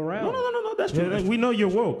 fucking around. No, that's Yeah, true. That's we know you're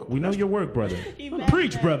woke. We know your work, brother.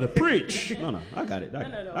 Preach, brother. Preach. true. No, I got it. No.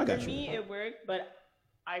 I got For you. me, it worked, but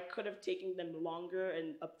I could have taken them longer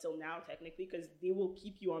and up till now, technically, because they will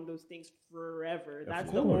keep you on those things forever.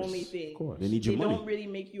 That's the course, only thing. of course. They need your They money. don't really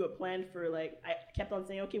make you a plan for, like, I kept on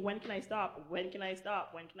saying, okay, when can I stop? When can I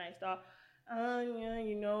stop? When can I stop? yeah,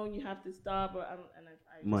 you know, you have to stop. And I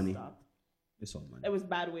just Money. stopped. It's all money. It was a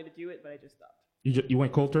bad way to do it, but I just stopped. You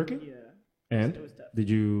went cold turkey? Yeah. And It was tough. did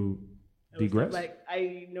you It was degress? tough. Like,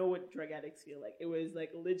 I know what drug addicts feel like. It was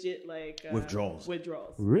like legit, like Withdrawals.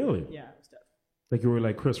 Withdrawals. Really? Yeah, it was tough. Like you were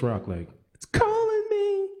like Chris Rock, like it's calling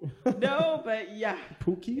me. No, but yeah,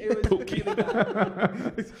 Pookie? it was really bad.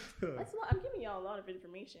 That's a lot. I'm giving y'all a lot of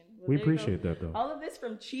information. Well, We there you go. appreciate that though. All of this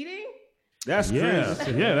from cheating. That's Yeah,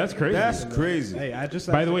 crazy. yeah, that's crazy. That's crazy. Hey, I just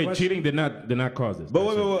By asked the a way, question. cheating did not cause this. But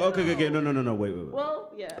wait, okay, no, wait.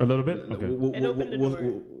 Well, yeah. A little bit. Okay. It opened the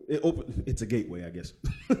door. It's a gateway, I guess.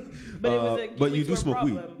 But it was a but you gateway do to a smoke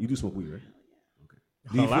weed. problem. You do smoke weed, right?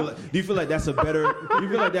 Okay. Do you feel like that's a better? Do you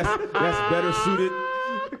feel like that's better suited?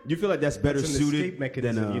 Do you feel like that's better It's an suited escape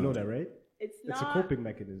mechanism. than you know that, right? It's It's not. a coping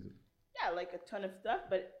mechanism. Yeah, like a ton of stuff.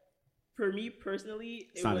 But for me personally,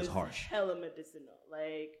 It's it not was as harsh. hella medicinal.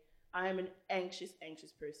 Like I am an anxious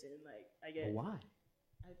person. Like I get But why?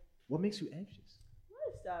 I- What makes you anxious? a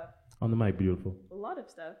lot of stuff. On the mic, beautiful. A lot of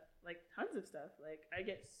stuff. Like tons of stuff. Like I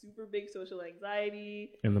get super big social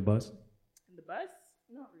anxiety. In the bus, In the bus?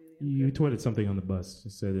 Not really. I'm you good. tweeted something on the bus.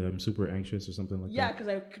 You said I'm super anxious or something like Yeah, that. because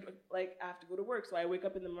I have to go to work. So I wake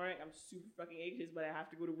up in the morning, I'm super fucking anxious, but I have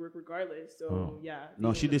to go to work regardless. So Oh. yeah.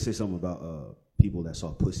 No, she did say something about people that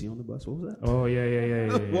saw pussy on the bus. What was that? Oh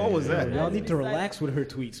yeah. What was that? Y'all That's need to besides- relax with her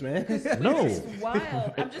tweets, man. No, It's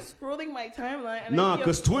wild. I'm just scrolling my timeline. And I Nah, see a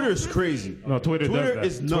because Twitter is pussy. crazy. no. Twitter Twitter does that.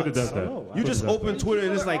 is Twitter nuts. does that. Oh, I You don't just know. open Twitter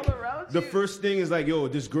and it's People are like all around the you. first thing is like, yo,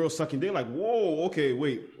 this girl sucking dick. Like, whoa, okay,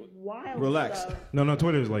 wait, Wild relax. stuff. No,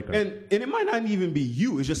 Twitter is like that. And it might not even be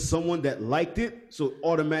you. It's just someone that liked it, so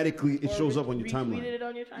automatically it Or shows up on your retweeted timeline. it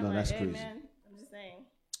on your timeline. No, that's Hey, crazy. man, I'm just saying.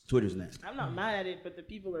 Twitter's nasty. I'm not mad at it, but the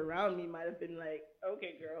people around me might have been like,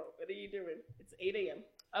 okay, girl, what are you doing? It's 8 a.m.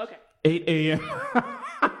 Okay. 8 a.m.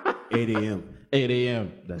 8 a.m. 8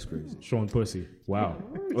 a.m. That's crazy. Showing pussy. Wow.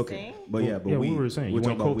 What were we Okay, saying? but yeah, but yeah, weed. we were saying We're you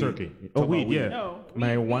went talking cold about turkey. weed. Oh, Talking weed, about yeah. No.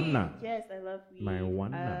 Marijuana. Weed. Yes, I love weed.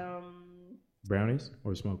 Marijuana. Brownies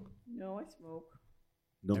or smoke? No, I smoke.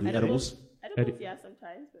 Don't do Edibles? edibles. Edibles, yeah,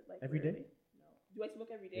 sometimes, but like Every day? rarely. No. Do I smoke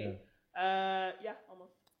every day? Yeah,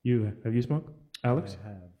 almost. You have you smoked, Alex? I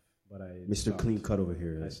have, but I Mr. stopped. Clean Cut over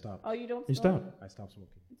here. I stopped. Oh, you don't You smoke? stopped. I stopped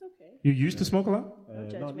smoking. It's okay. You used to smoke a lot.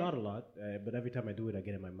 judgment. Not a lot, but every time I do it, I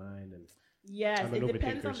get in my mind, and Yes, I'm a it little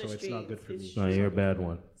depends bit on thinker, the so it's not good strains. for It's me. No, true. you're a bad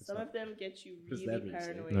one. Some of them get you does really that mean?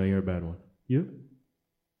 paranoid. No, you're a bad one. You?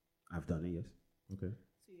 I've done it, yes. Okay.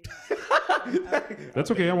 So, yeah. That's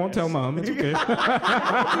okay. I won't tell mom. It's okay.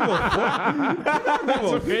 That's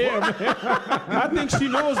okay. I think she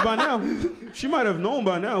knows by now. She might have known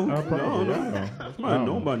by now. Probably. No. She might have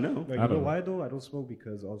known by now. Like, I you know don't know. why though? I don't smoke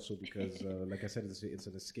because like I said, it's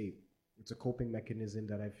an escape. It's a coping mechanism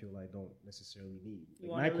that I feel I don't necessarily need.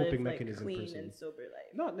 You Like, want my to coping live like mechanism clean personally. and sober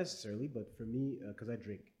life. Not necessarily, but for me, because I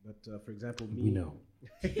drink. But for example, me, We know.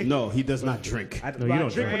 No, he does not drink. I, No, but you I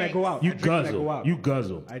don't drink when I drink. go out. You I drink when I guzzle. go out. You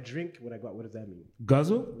guzzle. I drink when I go out. What does that mean?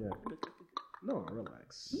 Guzzle? Yeah. No,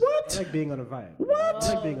 relax. What? I like being on a vibe. What?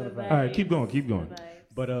 I like being on a the vibe. All right, keep going, keep going. vibes.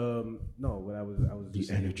 But no, what I was The just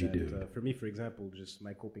saying energy that, dude. for me, for example, just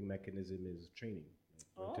my coping mechanism is training.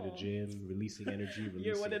 Going to the Oh. gym, releasing energy.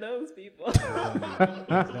 You're one of those people.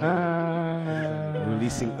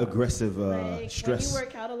 Releasing aggressive Like, stress. when you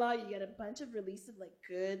work out a lot, you get a bunch of release of like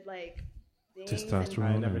good like things Testosterone,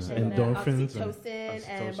 I never and said and, endorphins. oxytocin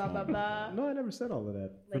and blah blah blah. No, I never said all of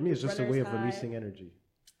that. For Like me, the it's just a way runner's of high. releasing energy.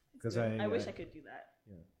 Because I wish I could do that.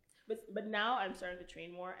 Yeah. But now I'm starting to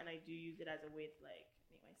train more, and I do use it as a way to like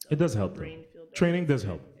make myself. It does help, my brain feel better. Training does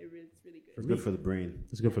help. It's really good. It's good for the brain.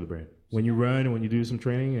 It's good for the brain. When you run and when you do some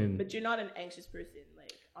training and But you're not an anxious person,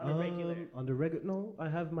 like on a regular. On the regular, no, I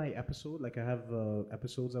have my episode. Like I have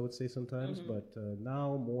episodes, I would say sometimes. Mm-hmm. But now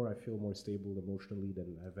I feel more stable emotionally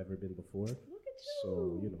than I've ever been before. Look at you. So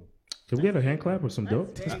you know, can we get a hand clap or some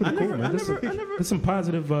dope? very That's pretty cool, man. There's some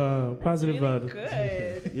positive, positive Really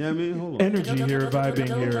good. Yeah, I mean, hold on. energy here,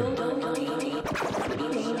 vibing here.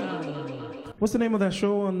 What's the name of that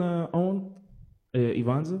show on OWN?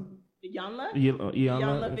 Ivanza? Yanla? Iyanla,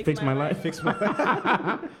 Iyanla, Fix My Life. Fix My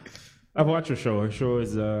I've watched her show. Her show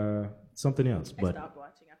is something else, I but stopped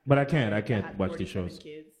watching after but I that. can't had watch these 47 shows.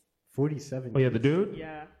 Kids. 47. Oh yeah, the dude.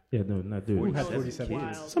 Yeah. Yeah, no, not dude. Who had That was 47 wild.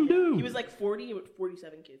 kids? Some dude. He was like 40 with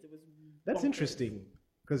 47 kids. It was. That's bonkers. interesting.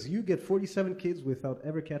 Because you get 47 kids without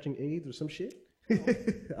ever catching AIDS or some shit. I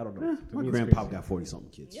don't know. To My me, it's grandpa crazy. got 40 something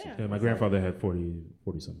kids. Yeah. Yeah, my grandfather had 40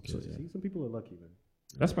 something kids. Yeah. See, some people are lucky, man.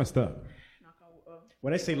 That's my stuff. Knock on-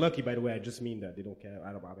 When I say lucky, by the way, I just mean that they don't care.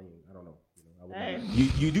 I don't know. You know, I would Hey.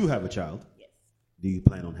 never- You do have a child. Yes. Do you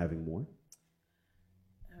plan on having more?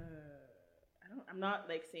 I'm not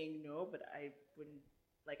like saying no, but I wouldn't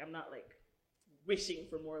like. I'm not like wishing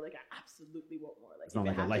for more. Like I absolutely want more. Like It's not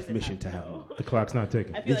if it like a life happens, it mission to happens. have more. The clock's not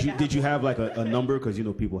ticking. I feel like I Did you more. have like a number? Because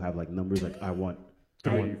people have like numbers. Like I want I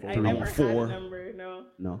three, never had four. a number. No,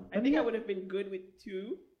 No. I think I would have been good with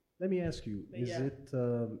 2. Let me ask you: Yeah.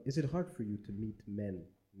 is it hard for you to meet men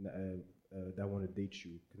that want to date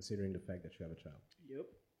you, considering the fact that you have a child? Yep.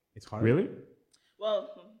 It's hard. Really? Well,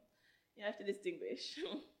 you have to distinguish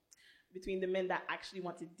between the men that actually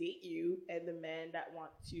want to date you and the men that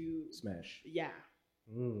want to. Smash. Yeah,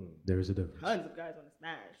 There is a difference. tons of guys want to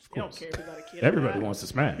smash. They don't care if you got a kid. or Everybody not. wants to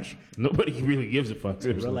smash. Nobody really gives a fuck.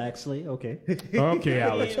 Seriously. Relax, Lee. Okay. Okay,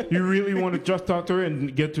 Alex. You really want to just talk to her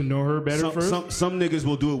and get to know her better first? Some niggas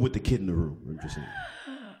will do it with the kid in the room. I'm just saying.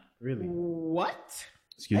 Really? What?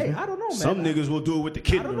 Excuse Hey, me? I don't know, man. Some niggas will do it with the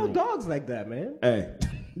kid I in don't the know room. dogs like that, man. Hey,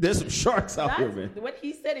 there's some sharks out here, man. What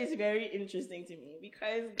he said is very interesting to me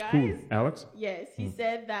because Who? guys. Alex? Yes, he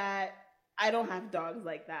said that I don't have dogs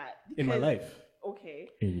like that. In my because- life. Okay.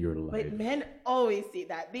 In your life. But men always say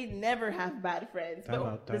that. They never have bad friends. Time But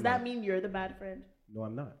out, does time that out. mean you're the bad friend? No,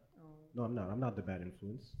 I'm not. No, I'm not. I'm not the bad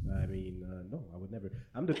influence. I mean, no, I would never.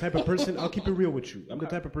 I'm the type of person, I'll keep it real with you. I'm the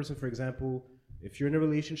type of person, for example, if you're in a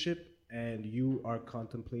relationship and you are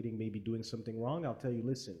contemplating maybe doing something wrong, I'll tell you,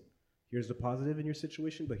 listen, here's the positive in your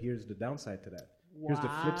situation, but here's the downside to that. Here's the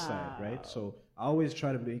flip side, right? So I always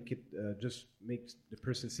try to make it, just make the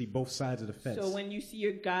person see both sides of the fence. So when you see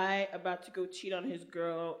a guy about to go cheat on his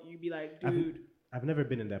girl, you be like, dude. I've never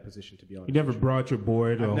been in that position, to be honest. You never brought your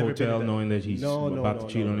boy to I've a never been hotel in that- knowing that he's about to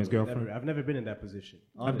cheat on his girlfriend? Never. I've never been in that position.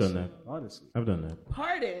 I've done honestly. that. Honestly. I've done that.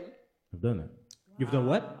 Pardon. I've done that. You've done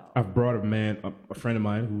what? I've brought a man, a friend of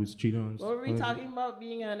mine who was cheating on his. What were we talking about?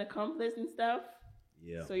 Being an accomplice and stuff?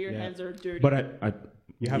 Yeah. So your Yeah. hands are dirty. But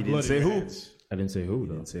You have He didn't blood say in your who. hands. I didn't say who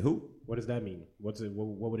though. Didn't say who. What does that mean? What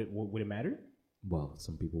would it matter? Well,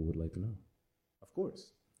 some people would like to know. Of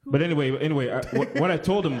course. But anyway, what I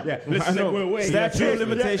told him, I know, Statute of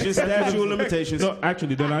limitations. Statute of limitations. no,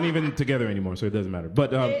 actually, they're not even together anymore, so it doesn't matter.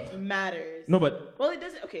 But it matters. no, but Well, it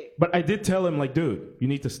doesn't. Okay. But I did tell him, like, dude, you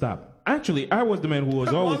need to stop. Actually, I was the man who was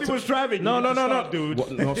always. While he was driving, No, you no, need to no, no, stop, dude. Well,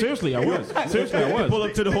 no, seriously, I was. Seriously, I was. Pull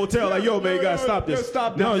up to the hotel like, yo, man, you gotta stop this.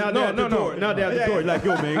 stop Now, this. now No, they're at the no, no. door. Now they're at the door. Like,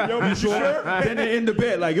 yo, man, you sure? Then they're in the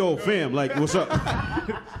bed, like, yo, fam, like, what's up?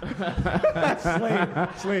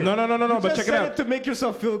 Slave. No, but check it out. to make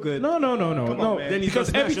yourself feel good. No, man. Then he's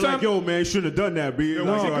because every time. like, yo, man, you shouldn't have done that, B. Was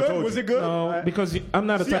Like, it yo, I good? told Was you. it good? No, because I'm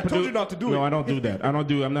not a See, type I of told dude. you not to do No, it. I don't do that.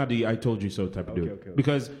 I'm not the I told you so type of dude. okay.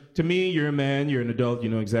 Because to me, you're a man, you're an adult, you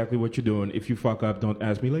know exactly what you're doing. If you fuck up, don't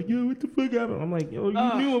ask me like, yo, what the fuck happened? I'm like, yo,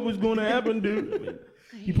 you knew what was going to happen, dude. I mean,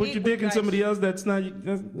 you put hate your when dick in guys somebody else. That's not. I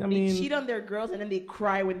They mean, cheat on their girls and then they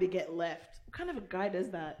cry when they get left. What kind of a guy does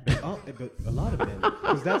that? Oh, but a lot of men,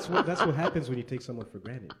 because that's what happens when you take someone for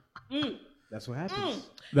granted. That's what happens.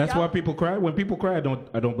 that's Yeah. why people cry. When people cry, I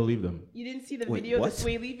don't believe them. You didn't see the Wait, video, what? the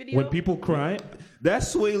Sway Lee video? When people cry, That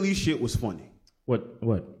Sway Lee shit was funny. what?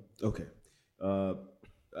 Okay.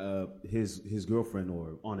 His girlfriend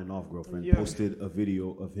or on and off girlfriend Yeah. posted a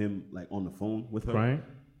video of him like on the phone with her. Crying?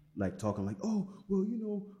 Like talking like, oh,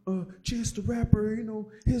 well, Chance the Rapper,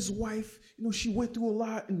 his wife, she went through a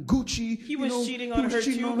lot and Gucci. He was cheating on her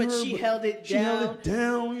too, but she held it She held it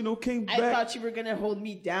down, came I back. thought you were gonna hold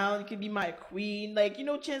me down. You could be my queen. Like,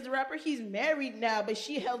 Chance the Rapper, he's married now, but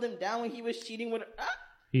she held him down when he was cheating with her.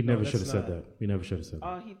 He never that's should have said not- that. He never should have said that.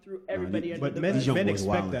 Oh, he threw everybody under But the men, bus. young men boys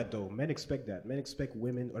expect wildin'. that though. Men expect that. Men expect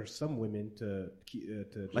women or some women to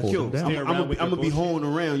Like, Hold yo, him down. Stay I'm around with gonna your be bullshit. hoeing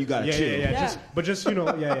around. You gotta Yeah, chill. yeah, yeah. Yeah. Just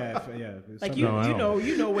yeah. Like, Some- you No, I know what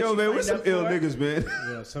Yo, you man, we signed some up ill for. niggas, man.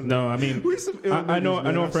 yeah, some No, I mean, We some ill I know niggas,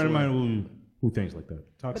 a man, friend of I mine who thinks like that.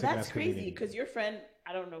 But toxic that's crazy masculinity. because your friend,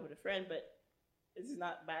 I don't know who the friend, but this is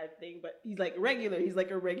not a bad thing, but he's like regular. He's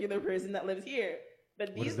like a regular person that lives here.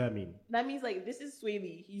 But What does that mean? That means like this is Sway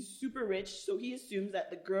Lee. He's super rich, so he assumes that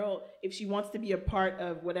the girl, if she wants to be a part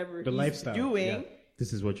of whatever The he's lifestyle, doing, yeah.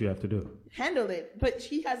 This is what you have to do. handle it. But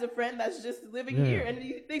he has a friend that's just living Yeah. here, and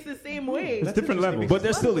he thinks the same way. It's That's different interesting levels. But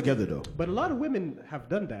they're still together though. But a lot of women have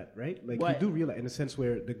done that, right? Like What? you do realize in a sense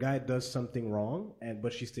where the guy does something wrong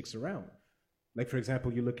but she sticks around. Like for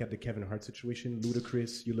example, you look at the Kevin Hart situation,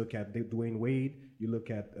 Ludacris. You look at Dwayne Wade. You look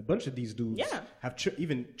at a bunch of these dudes. Yeah. Have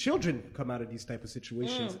even children come out of these type of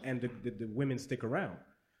situations, and the women stick around.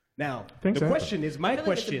 Now Things the happen. question is, I my feel like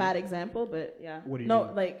question. it's a bad example, but yeah. What do you no,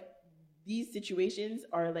 mean? like these situations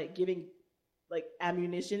are like giving like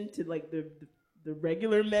ammunition to like the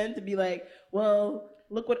regular men to be like, well,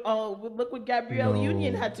 Look what Gabrielle No.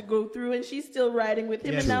 Union had to go through, and she's still riding with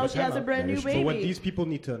him, Yeah, and true, now but she has a time out. brand new That is baby. But what these people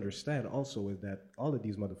need to understand also is that all of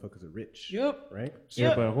these motherfuckers are rich. Yup. Right? Yeah,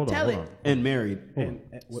 Yep. but hold on, Tell hold it. on. And married.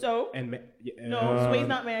 So? No, Sway's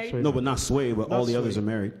not married. Sway- No, but not Sway, but all the others are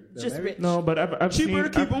married. Just rich. No, but I've Cheaper seen to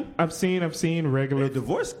keep 'em. I've seen regular.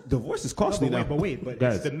 Divorce is No, costly but now. but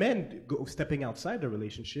Guys. it's the men stepping outside the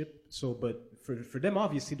relationship. So, but for them,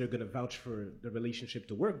 obviously, they're going to vouch for the relationship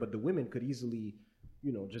to work. But the women could easily,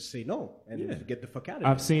 just say no and get the fuck out of it.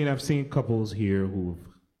 I've seen couples here who've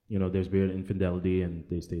there's been infidelity and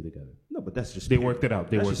they stay together. No, but that's just They worked it out.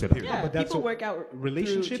 They That's worked just it out. Yeah, but that's people what- work out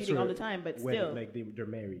Relationships through cheating or all the time, but when, still. like they're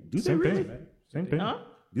married. Do they Same really? thing. Same thing. Huh?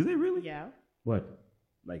 Do they really? Yeah. What?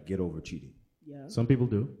 Like get over cheating. Yeah. Some people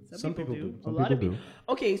do. Some people do. A Some lot of people people.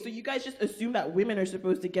 Okay, so you guys just assume that women are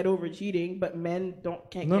supposed to get over cheating, but men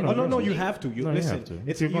can't No, get Oh over no, you cheating. have to. No, you listen. have to.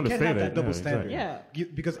 It's, If you're you gonna can't say have that, that double yeah, standard. exactly.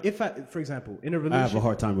 Because if, for example, in a I have relationship, a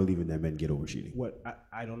hard time believing that men get over cheating. what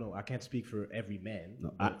I don't know. I can't speak for every man.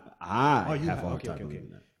 No, I you have a hard okay, time okay. believing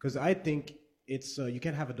that. Because I think it's you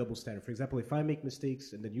can't have a double standard. For example, if I make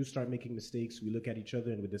mistakes and then you start making mistakes, we look at each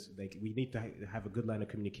other and with this, like, we need to have a good line of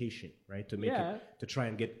communication, right? To make Yeah. it to try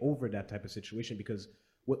and get over that type of situation. Because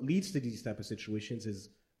what leads to these type of situations is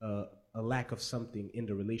a lack of something in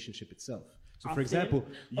the relationship itself. So, for Often. example,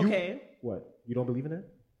 you Okay. what you don't believe in that?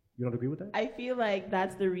 You don't agree with that? I feel like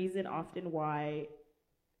that's the reason often why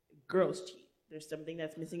girls cheat. There's something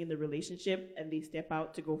that's missing in the relationship and they step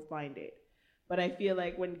out to go find it. But I feel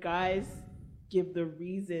like when guys give the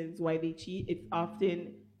reasons why they cheat, it's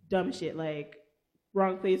often dumb shit like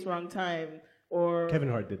wrong place, wrong time, or Kevin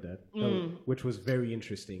Hart did that, which was very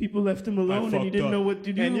interesting. people left him alone and he fucked didn't up. know what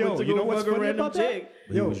to do. And yo, but to you go know what's fuck a funny random about that? chick.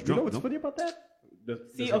 But he was You know drunk, what's no? funny about that? See,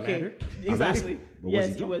 Does it okay, matter? exactly. But was Yes,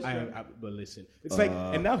 he he drunk? was drunk. But listen, it's like,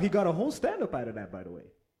 and now he got a whole stand up out of that, by the way,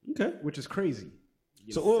 Okay. which is crazy.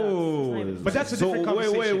 So, But that's a different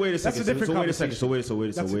conversation. Wait a That's second. a different So wait a second. So conversation. wait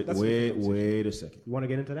a That's a second. different conversation. Wait a second. You want to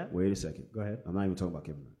get into that? Wait a second. Go ahead. I'm not even talking about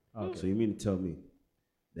Kevin Hart. Okay. So you mean to tell me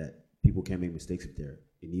that people can't make mistakes if they're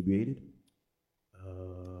inebriated?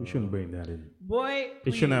 We shouldn't bring that in. Boy,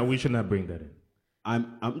 We should not bring that in.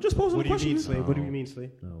 I'm just posing What a do you question. mean, Slay? What do you mean,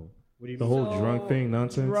 Slay? No. What do you The mean? whole drunk thing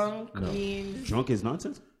nonsense. Drunk No. means Drunk is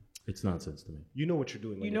nonsense. It's nonsense to me. You know what you're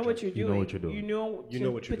doing. when you you're know what drunk. you're You know doing. what you're doing. You know, You to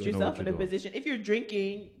know what you're put doing. yourself You in know a what you're position. If you're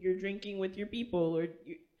drinking with your people, or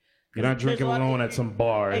You're not drinking there's a lot alone of- at some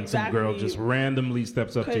bar and some girl Exactly. just randomly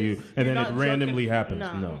steps up to you 'Cause and you're then not it drunk randomly and- happens.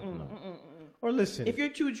 Nah, No. Or listen. If you're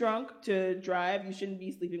too drunk to drive, you shouldn't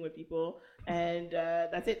be sleeping with people, and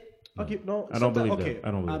that's it. okay, no, I don't sometimes- believe okay, that.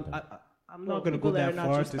 I don't believe that. I'm No, not going to go people that that are not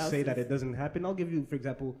far your to say that spouses. it doesn't happen. I'll give you, for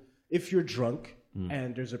example, if you're drunk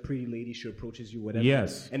and there's a pretty lady, she approaches you, whatever.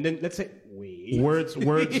 Yes. And then let's say, wait. Words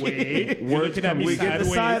Words come We get the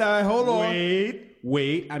sideways. side eye. Hold on.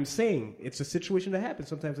 Wait. I'm saying it's a situation that happens.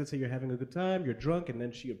 Sometimes, let's say you're having a good time, you're drunk, and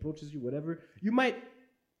then she approaches you, whatever. You might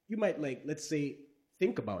like, let's say,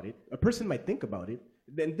 think about it. A person might think about it.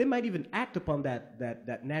 Then they might even act upon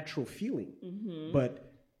that natural feeling.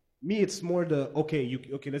 But me, it's more okay.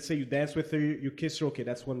 Let's say you dance with her, you kiss her. Okay,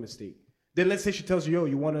 that's one mistake. Then let's say she tells you, "Yo,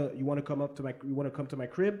 you wanna come to my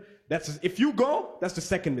crib." If you go, that's the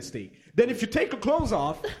second mistake. Then if you take your clothes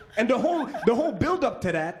off, and the whole build up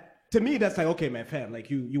to that, to me, that's like, okay, man, fam, like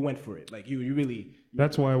you went for it, like you really.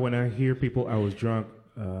 That's why when I hear people, I was drunk.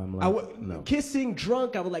 I'm like, no. Kissing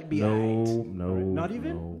drunk, I would like be No, alright. no, Not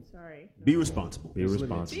even? no. Sorry. Be responsible. Be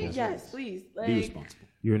responsible. Yes, please. Be Like, responsible.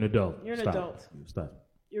 You're an adult. You're an Stop. adult. Stop.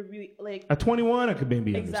 you're really like At 21, I could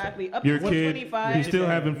maybe Exactly. understand. Up You're a to kid. 25. You're still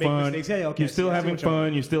having Make fun. mistakes. Yeah, okay, You're still I see having what y'all fun.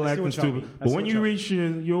 mean. You're still I see acting what y'all stupid. mean. I But see when what you y'all reach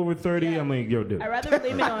you're over 30, Yeah. I'm like, yo, dude. I rather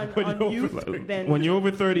blame it on youth than When you're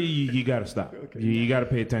over 30, you got to stop. You got to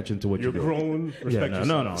pay attention to what You're you're doing. grown. Yeah, Respect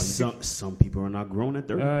no, yourself. no. Some people are not grown at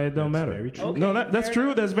 30. It don't matter. very true. Okay, No, that's fair true.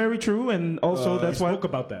 enough. That's very true. And also, that's we why spoke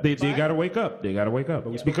about that. They But- got to wake up. They got to wake up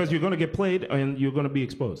because you're going to get played and you're going to be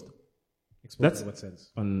exposed Exposed in what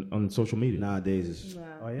sense? on social media. Nowadays, it's, Nah.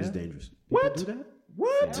 Oh, yeah? it's dangerous. What? Do that?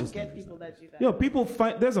 What? I don't get people that do that. Yo, people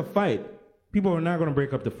fight. There's a fight. People are not going to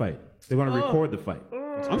break up the fight. They're going to record the fight.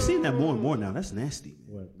 I'm seeing that more and more now. That's nasty.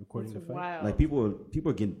 What? Recording the It's fight? wild. Like people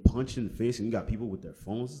are getting punched in the face, and you got people with their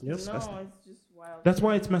phones. It's Yep. disgusting. No, it's just wild. That's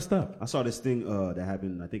why it's messed up. I saw this thing that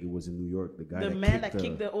happened. I think it was in New York. The guy The that man kicked, that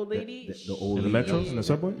kicked the old lady? the old In the lady. metros, in the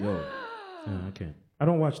subway. Yo, Okay. I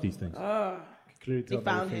don't watch these things. Clearly tell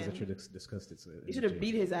by the found things him. that you're disgusted. They should have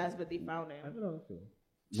beat his ass, but they found I him. don't know.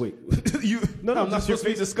 wait, you? No, I'm not just your supposed to be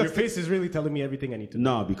face. Your disgusted. face is really telling me everything I need to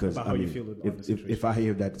know. No, because About I how you mean, feel on the if situation. I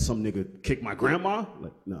hear that some nigga kicked my grandma,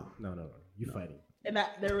 like no. No. You fighting. and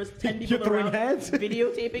that there was 10 You're people throwing around hands?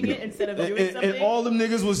 videotaping it instead of doing something. And all them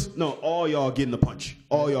niggas was no. All y'all getting the punch.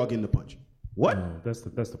 All y'all getting the punch. What? No, that's the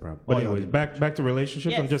problem. But Oh, anyways, yeah. back to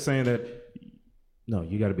relationships. I'm Yes. just saying that no,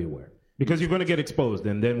 you got to be aware because you're going to get exposed,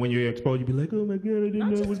 and then when you're exposed, you'll be like, "Oh my god, I didn't Not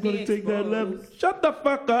know I just was going to being take that left." exposed. Shut the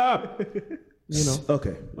fuck up. You know.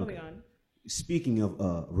 Okay. Moving Okay. on. Speaking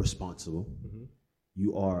of responsible,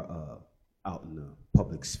 you are out in the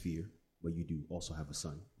public sphere, but you do also have a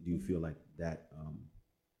son. Do you feel like that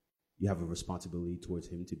you have a responsibility towards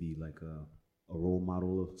him to be like a role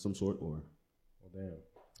model of some sort, or? Oh,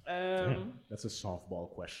 damn. That's a softball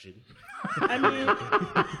question. I mean,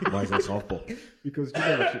 Why is that softball? Because you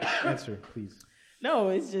know what you answer, please. no,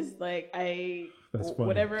 it's just like That's funny.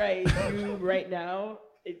 whatever I do right now,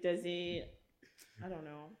 it doesn't. I don't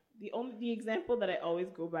know. The example that I always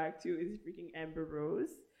go back to is freaking Amber Rose,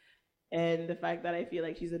 and the fact that I feel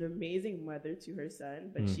like she's an amazing mother to her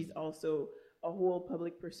son, but she's also a whole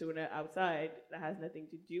public persona outside that has nothing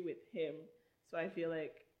to do with him. So I feel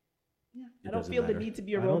like, yeah, It I don't doesn't feel matter. the need to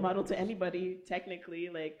be a I role don't- model to anybody. Technically,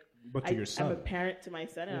 like But to your son. I'm a parent to my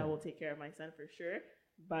son, and I Yeah. will take care of my son for sure.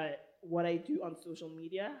 But what I do on social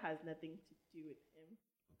media has nothing to do with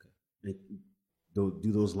him.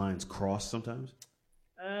 Do those lines cross sometimes?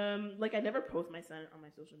 Like I never post my son on my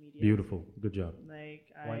social media. Beautiful. Good job. Like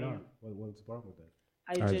Why I, not? What's the problem with that?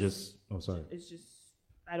 I Oh, sorry. it's just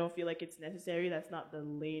I don't feel like it's necessary. That's not the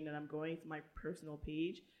lane that I'm going. It's my personal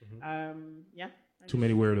page. Yeah. Too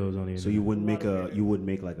many weirdos on the So you wouldn't A lot make of you wouldn't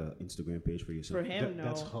make like a Instagram page for for yourself? him, no.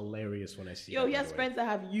 That's hilarious when I see Yo, that, he by has the way. friends that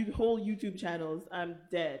have whole YouTube channels. I'm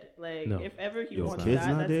dead. Like No. if ever he Yo, wants kids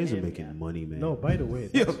that, nowadays that's are him, making yeah. money, man. No, by the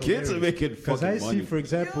way, Yo, that's kids are hilarious. making Because fucking I see, money. for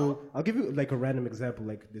example, I'll give you like a random example,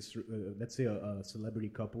 like this. Let's say a celebrity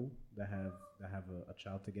couple that have a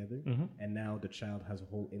child together, and now the child has a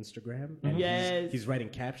whole Instagram, and Yes. he's writing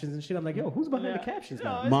captions and shit. I'm like, yo, who's behind the Yeah. captions No,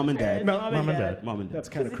 now? it's Mom the and dad. parents, No, mom and dad. Mom and dad. That's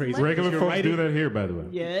kind of Because crazy. it's money. Regular You're folks do writing- that here, by the way.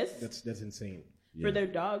 Yes. That's insane. Yeah. For their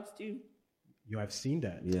dogs too. Yo, I've seen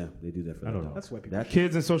that. Yeah, they do that for I don't their know. dogs. That's why people. That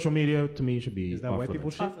Kids and social media to me should be Is that off why limits.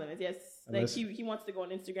 people shit? Off limits, yes. Unless- Like he wants to go on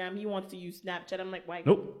Instagram. He wants to use Snapchat. I'm like, why?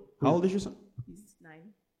 Nope. How old is your son? He's 9.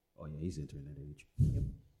 Oh yeah, he's entering that age.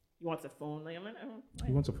 He wants a phone. Like I'm like, oh, why?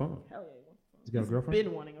 He wants a phone. Hell yeah, he wants a phone. He's got a girlfriend?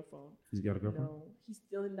 Been wanting a phone. He's got a girlfriend. No, he's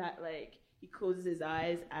still in that like he closes his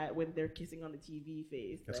eyes at when they're kissing on the TV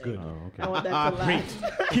phase. That's Like, good. Oh, okay. I want that to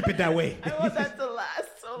last. Keep it that way. I want that to last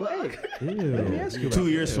so long. Let me ask you about 2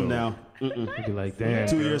 years from now. You'd be like, damn.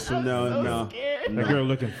 2 girl, years from now, so no. scared. That girl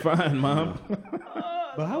looking fine, mom.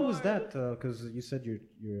 Oh, But how was Lord. that? Because you said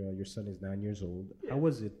your son is 9 years old. How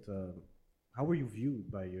was it? How were you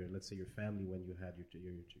viewed by let's say your family when you had your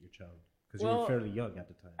child? Because you Well, were fairly young at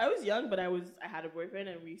the time. I was young, but I had a boyfriend,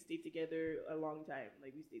 and we stayed together a long time.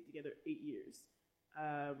 Like we stayed together 8 years,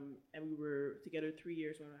 and we were together 3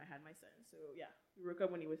 years when I had my son. So yeah, we broke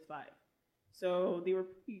up when he was 5. So they were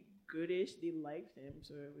pretty goodish. They liked him,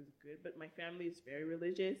 so it was good. But my family is very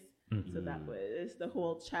religious, so that was the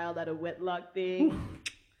whole child out of wedlock thing.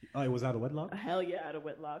 Oh, it was out of wedlock. Hell yeah, out of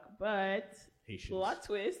wedlock. But Haitians. plot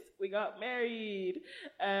twist, we got married.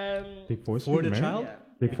 They forced For you to the marry? child? Yeah.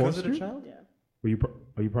 They Because forced of the you? child? Yeah.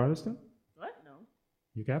 Are you Protestant? What? No.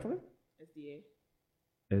 You Catholic? SDA.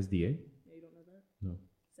 SDA? Yeah, you don't know that? No.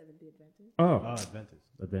 Seventh Day Adventist. Oh, Adventist.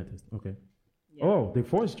 Adventist. Okay. Yeah. Oh, they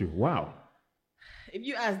forced you. Wow. If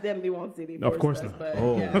you ask them, they won't say they Of forced course us, not. But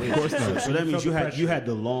Oh, yeah. Of course not. So that means felt the you pressure. had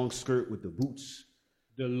the long skirt with the boots.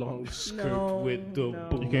 The long skirt No, with the no.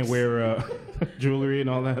 boots. You can't wear jewelry and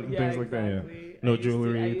all that, and Yeah, things like that. exactly. Yeah. No I used to-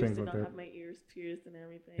 jewelry, I used things to like not that. have my ears pierced and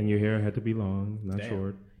everything. And your hair had to be long, not Damn.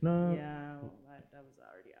 short. No. Yeah, well, that was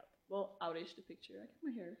already out. Well, outish the picture. I got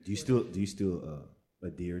my hair. Do you short. still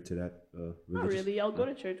adhere to that Not religious? really. I'll go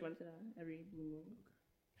to church once in every blue moon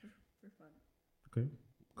for fun. Okay.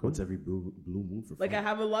 What's every blue moon for? Like fun? I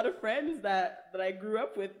have a lot of friends that I grew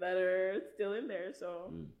up with that are still in there,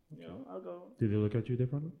 so you know I'll go. Did they look at you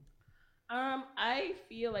differently? I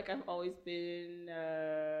feel like I've always been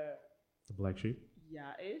The black sheep?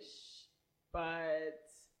 yeah-ish, but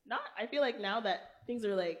not. I feel like now that things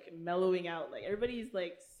are like mellowing out, like everybody's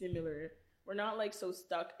like similar. We're not like so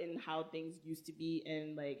stuck in how things used to be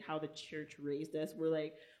and like how the church raised us. We're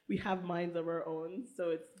like we have minds of our own, so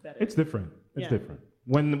it's better. It's different. It's Yeah. different.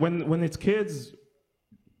 When it's kids,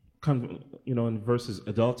 and versus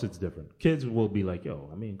adults, it's different. Kids will be like, "Yo,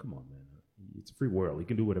 I mean, come on, man. It's a free world. He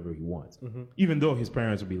can do whatever he wants." Even though his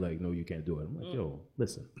parents will be like, "No, you can't do it." I'm like, "Yo,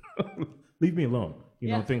 listen, leave me alone."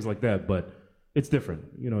 Yeah. Things like that. But it's different.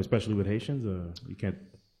 Especially with Haitians, you can't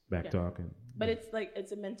backtalk and. But it's like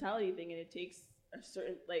it's a mentality thing, and it takes a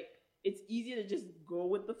certain like it's easy to just go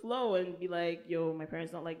with the flow and be like, yo, my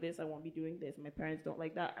parents don't like this, I won't be doing this. My parents don't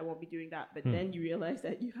like that, I won't be doing that. But then you realize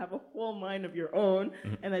that you have a whole mind of your own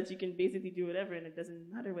and that you can basically do whatever and it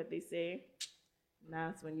doesn't matter what they say. And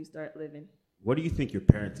that's when you start living. What do you think your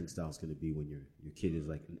parenting style is going to be when your kid is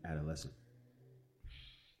like an adolescent?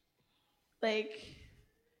 Like,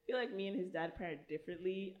 I feel like me and his dad parent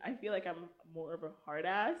differently. I feel like I'm more of a hard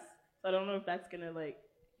ass. So I don't know if that's going to like...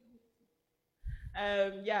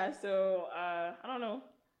 I don't know.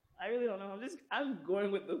 I really don't know. I'm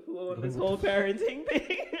going with the flow on this whole parenting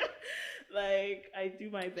thing. Like, I do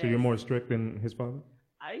my best. So you're more strict than his father?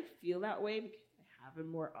 I feel that way because I have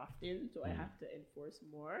him more often, so I have to enforce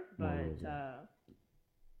more. But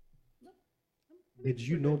Did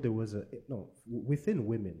you know there was within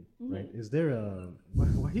women, right? Is there a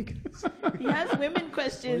why you guys? he has women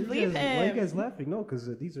questions. Leave him. Why are you guys laughing? No, because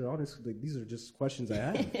these are honest. Like, these are just questions I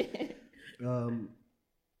have.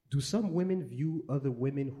 Do some women view other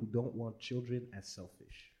women who don't want children as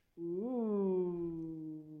selfish?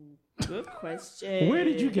 Ooh, good question. Where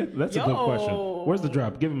did you get? That's a good question. Where's the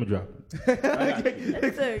drop? Give him a drop.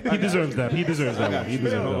 He deserves that. He deserves that one. He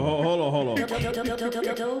deserves that one. Hold on.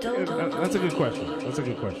 That's a good question. That's a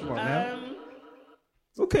good question.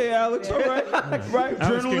 Okay, Alex. All right. Right.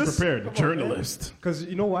 Alex came prepared. Journalist. Because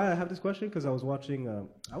you know why I have this question? Because I was watching.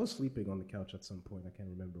 I was sleeping on the couch at some point. I can't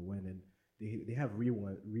remember when, and they have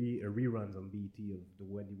reruns on BET of the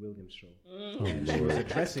Wendy Williams show. And she was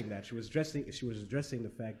addressing that. She was addressing the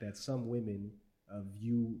fact that some women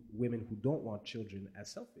view women who don't want children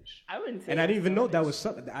as selfish. I wouldn't say. And I didn't even know that was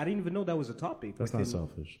I didn't even know that was a topic. That's not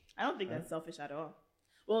selfish. I don't think that's selfish at all.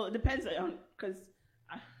 Well, it depends on because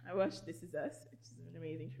I watched This Is Us, which is an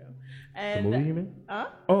amazing show. And The movie, you mean? Huh?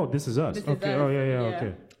 Oh, This Is Us. This Is Okay. Us. Oh, yeah.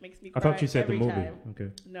 Okay. Makes me I cry thought you said the every movie. time. Okay.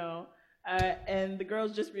 No. And the girl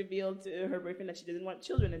just revealed to her boyfriend that she doesn't want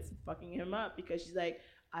children and it's fucking him up because she's like,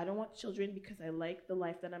 I don't want children because I like the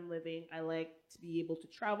life that I'm living. I like to be able to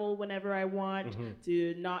travel whenever I want,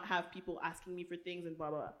 to not have people asking me for things and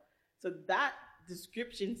blah, blah, blah. So that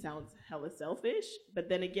description sounds hella selfish. But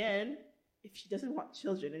then again, if she doesn't want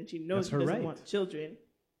children and she knows she doesn't want children,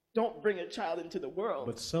 don't bring a child into the world.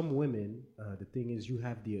 But some women, the thing is, you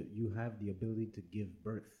have the ability to give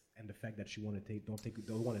birth. And the fact that she don't want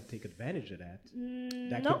to take advantage of that,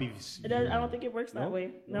 that could be. I don't think it works that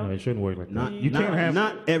way. No, it shouldn't work like that.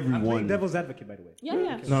 Not everyone. I'm playing devil's advocate, by the way.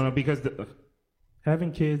 Yeah. No, because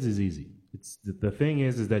having kids is easy. It's the thing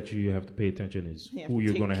is that you have to pay attention is who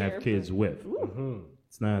you're going to have kids with.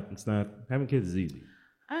 It's not having kids is easy.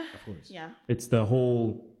 Of course. Yeah. It's the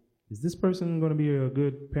whole. Is this person going to be a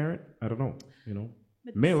good parent? I don't know.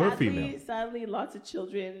 But male or female. Sadly, lots of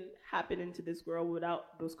children happen into this world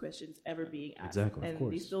without those questions ever being asked. Exactly.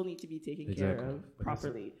 And they still need to be taken care of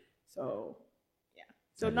properly. So, yeah.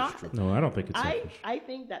 So No, I don't think it's selfish. I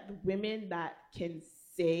think that the women that can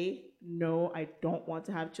say, no, I don't want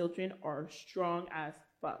to have children are strong as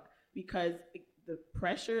fuck. Because the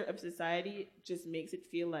pressure of society just makes it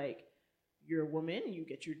feel like you're a woman, you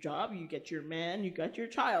get your job, you get your man, you got your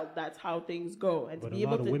child. That's how things go. And but to be a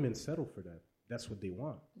lot able of to, women settle for that. That's what they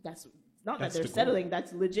want. That's not That's that they're the settling.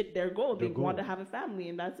 That's legit their goal. They Their goal. want to have a family,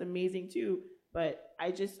 and that's amazing too. But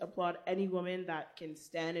I just applaud any woman that can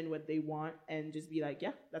stand in what they want and just be like,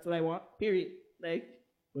 yeah, that's what I want. Period. Like.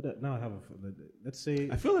 But now I have let's say.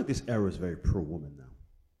 I feel like this era is very pro-woman now.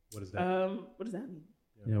 What is that? What does that mean?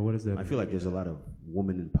 Yeah, what is that? I feel like there's a lot of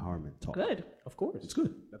woman empowerment talk. Good. Of course, It's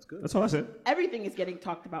good. That's good. That's all I said. Everything is getting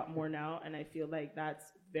talked about more now, and I feel like that's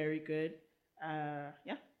very good.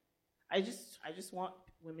 Yeah. I just want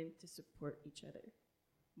women to support each other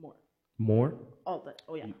more. More? All the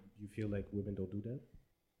oh yeah. You feel like women don't do that?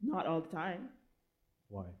 Not all the time.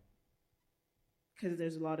 Why? Because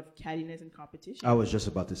there's a lot of cattiness and competition. I was just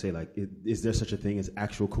about to say, like, is there such a thing as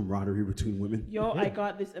actual camaraderie between women? Yo, I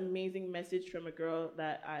got this amazing message from a girl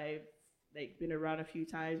that I've been around a few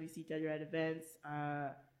times. We see each other at events,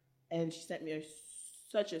 and she sent me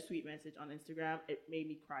such a sweet message on Instagram. It made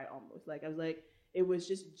me cry almost. Like I was like, it was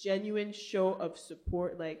just genuine show of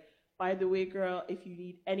support. Like, by the way, girl, if you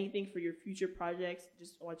need anything for your future projects,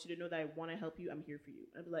 just want you to know that I want to help you. I'm here for you.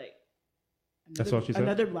 I'm like. That's all she said?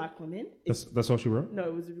 Another black woman. That's all she wrote? No,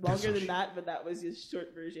 it was longer than that, but that was his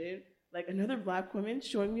short version. Like, another black woman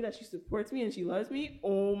showing me that she supports me and she loves me.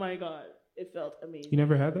 Oh my God. It felt amazing. You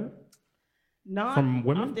never had that? Not from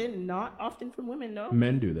women? Often, not often from women, no.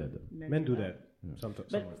 Men do that, though. Men do that.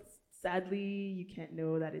 Sometimes. But sadly, you can't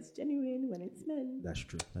know that it's genuine when it's men. That's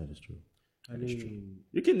true. That is true. I mean,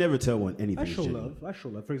 you can never tell when anything I is show genuine. love. I show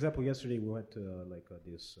love. For example, yesterday we went to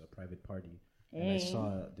this private party, and I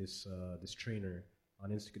saw this trainer on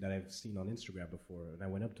Instagram that I've seen on Instagram before, and I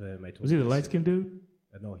went up to him. I told Was he him, the light skinned dude?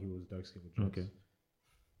 No, he was dark skinned with dreads. Okay.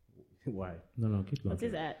 Why? No, keep going. What's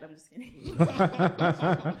his at? I'm just kidding.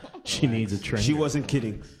 She needs a trainer. She wasn't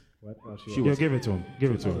kidding. What? Oh, Yo, give it to him.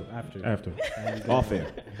 Give it to him. After. And, Off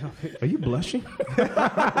air. Are you blushing?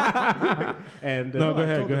 And No, go ahead,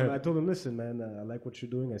 I told go him, ahead. I told him, listen, man, I like what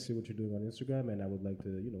you're doing. I see what you're doing on Instagram, and I would like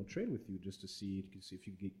to, train with you just to see if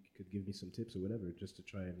you could give me some tips or whatever, just to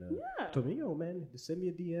try and. Yeah. Told me, yo, man, just send me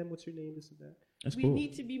a DM. What's your name? This and that. That's We cool.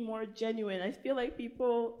 need to be more genuine. I feel like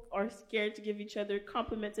people are scared to give each other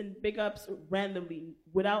compliments and big ups randomly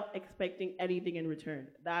without expecting anything in return.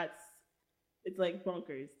 It's like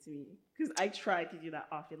bonkers to me. Because I try to do that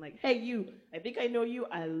often. Like, hey, you, I think I know you.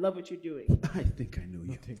 I love what you're doing. I think I know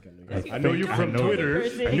you. I know you from Twitter.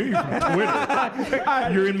 Person. I knew you from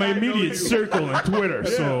Twitter. You're in my immediate circle on Twitter,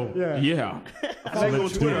 so yeah. I follow you on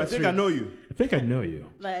Twitter. I think I know you. I think I know you.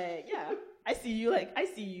 Like, yeah, I see you. Like, I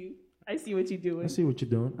see you. I see what you're doing. I see what you're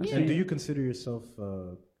doing. I see. And do you consider yourself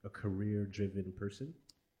a career-driven person?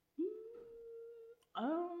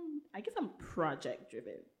 I guess I'm project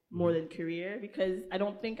driven more than career because I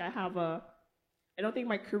don't think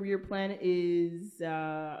my career plan is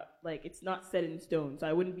like it's not set in stone. So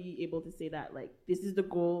I wouldn't be able to say that like this is the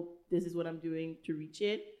goal, this is what I'm doing to reach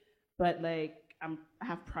it. But like I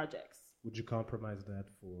have projects. Would you compromise that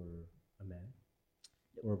for a man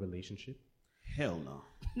or a relationship? Hell no.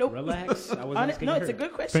 Nope. Relax. I was asking no, her. it's a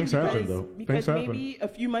good question. Things happen, though. Because Things maybe a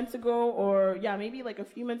few months ago, or maybe like a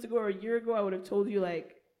few months ago or a year ago, I would have told you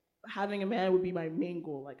like having a man would be my main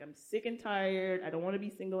goal. Like I'm sick and tired. I don't want to be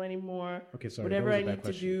single anymore. Okay, sorry. Whatever that I was a bad need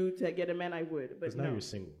question. to do to get a man, I would. But Because now no. you're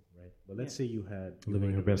single, right? But let's say you Living were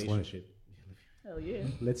in your a best life. relationship. Hell yeah.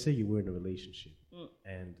 Let's say you were in a relationship Mm.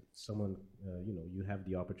 and someone, you have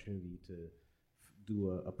the opportunity to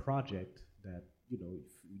do a project that,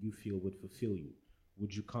 you feel would fulfill you.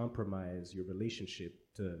 Would you compromise your relationship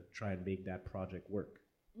to try and make that project work?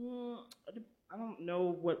 I don't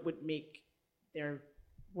know what would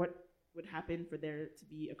happen for there to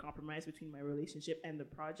be a compromise between my relationship and the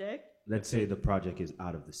project. Let's say the project is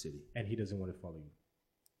out of the city. And he doesn't want to follow you.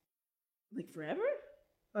 Like forever?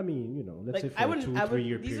 I mean, let's Like, say for a 2-3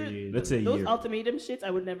 year these are- period. Let's say a Those year. ultimatum shits,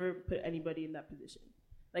 I would never put anybody in that position.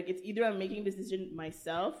 Like it's either I'm making the decision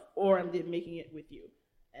myself or I'm making it with you.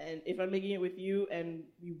 And if I'm making it with you and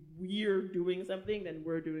we're doing something, then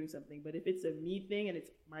we're doing something. But if it's a me thing and it's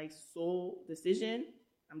my sole decision,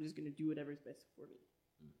 I'm just gonna do whatever's best for me.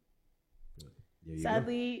 There you go.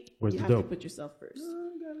 Sadly, Where's you the have dope? to put yourself first.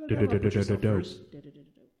 You have to put yourself first.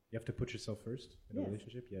 You have to put yourself first in a Yes.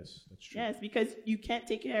 relationship? Yes, that's true. Yes, because you can't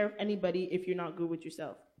take care of anybody if you're not good with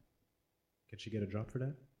yourself. Can she get a drop for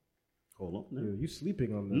that? Hold on. You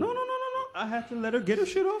sleeping on that? No. I had to let her get her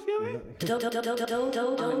shit off, yo. Man.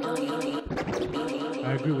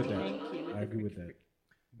 I agree with that. Thank you. I agree with that.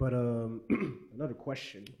 But another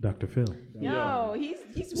question. Dr. Phil. No,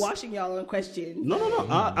 he's washing y'all on questions. No.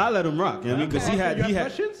 I let him rock. I mean, because he had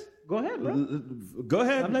questions? Go ahead, bro. Go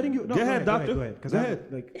ahead. I'm letting you. No, go ahead, doctor. Go ahead. Go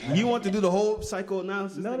ahead. You want to do the whole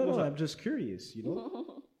psychoanalysis? No. thing? What's up? I'm just curious. Keep Go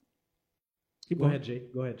going. ahead, Jay.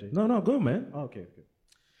 Go ahead, Jay. No, go, man. Oh, okay.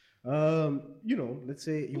 Let's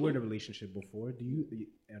say you were in a relationship before.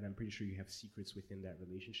 And I'm pretty sure you have secrets within that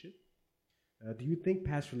relationship. Do you think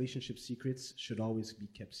past relationship secrets should always be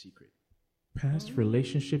kept secret? Past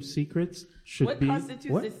relationship secrets should What be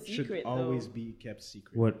constitutes what? a secret, Should always though? be kept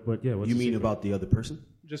secret. What? Yeah. What's You the mean secret? about the other person?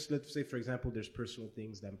 Just let's say, for example, there's personal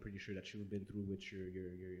things that I'm pretty sure that you've been through with your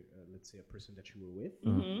let's say a person that you were with.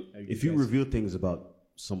 If you reveal things about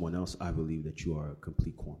someone else, I believe that you are a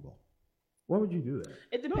complete cornball. Why would you do that?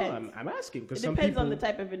 It No, depends. I'm asking because It some depends people on the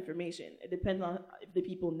type of information. It depends on if the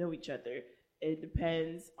people know each other. It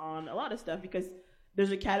depends on a lot of stuff because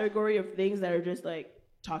there's a category of things that are just like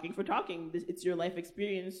talking for talking. It's your life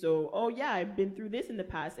experience. So, oh yeah, I've been through this in the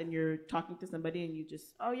past, and you're talking to somebody, and you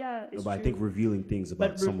just, oh yeah, it's But I true. think revealing things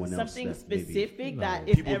about But someone else something that maybe- specific that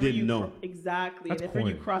No. if People ever didn't you know. exactly, That's and if ever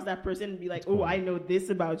you corny. cross that person and be like, That's oh, corny. I know this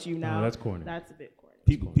about you now. that's corny. That's a bit corny.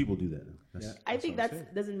 people do that. Now. That's, I think what I'm that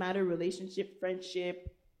saying. doesn't matter, relationship,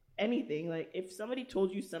 friendship, anything. Like if somebody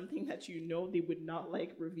told you something that you know they would not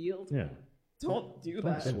like revealed, Yeah. don't do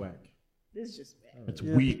that. That's whack. This is just bad. It's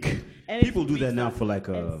weak. And People it's do that now weak for like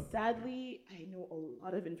stuff. a. And sadly, I know a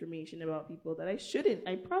lot of information about people that I shouldn't.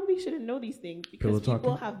 I probably shouldn't know these things Pillow because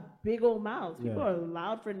people talking? have big old mouths. People Yeah. are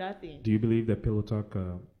loud for nothing. Do you believe that pillow talk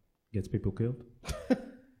gets people killed?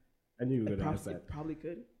 I knew you were It going to ask probably, that. it probably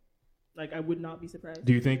could. Like I would not be surprised.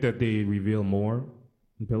 Do you think that they reveal more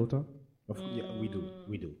in pillow talk? Yeah, we do.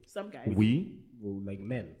 We do. Some guys, We? Well, like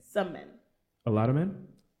men. some men. A lot of men?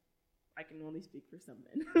 I can only speak for some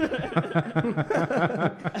men.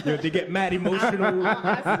 They get mad emotional.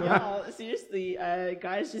 Y'all, seriously,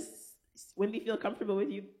 guys just when they feel comfortable with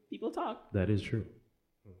you, people talk. That is true.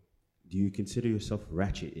 Do you consider yourself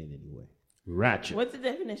ratchet in any way? Ratchet. What's the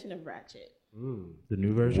definition of ratchet? The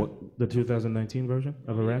new version? The 2019 version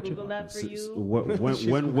of a ratchet? Google that for you.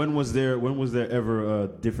 When was there ever a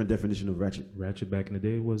different definition of ratchet? Ratchet back in the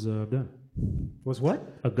day was a gun. Was what?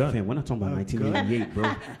 A gun. Man, we're not talking about 1988, bro.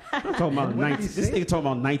 I'm talking about this nigga talking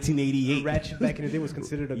about 1988. Ratchet back in the day was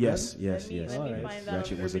considered a Yes, gun? yes, Let me yes. find that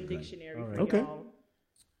Ratchet on was a Urban gun. Dictionary. All right. For Okay. y'all.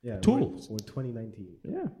 Yeah, Tools. We're 2019.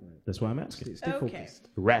 Yeah, that's why I'm asking. Stay Okay. focused.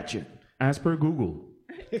 Ratchet. As per Google.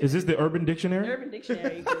 Is this the Urban Dictionary? Urban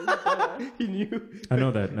Dictionary. 'cause, He knew. I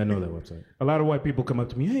know that website. A lot of white people come up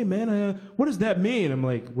to me, hey man, what does that mean? I'm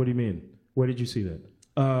like, what do you mean? Where did you see that?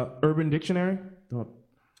 Urban Dictionary? Don't.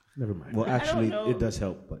 Never mind. Well, actually, know. it does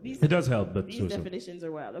help, but these It does help, but these so. definitions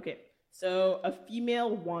are wild. Okay, so a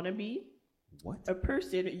female wannabe, what? a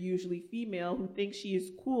person, usually female, who thinks she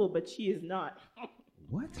is cool but she is not.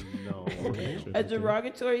 What? No. A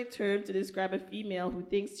derogatory term to describe a female who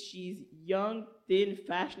thinks she's young, thin,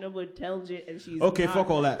 fashionable, intelligent, and she's Okay, not. fuck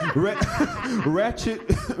all that.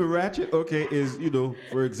 Ratchet. Okay, is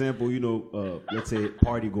for example, let's say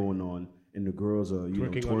party going on and the girls are Twerking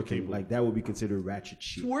on the twerking, table. like that would be considered ratchet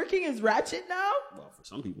shit. Twerking is ratchet now? Well, for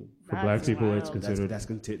some people, For That's black people, it's wild. considered.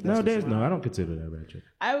 that's Nowadays, no, I don't consider that ratchet.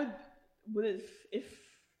 I would, if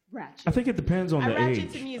ratchet. I think it depends on the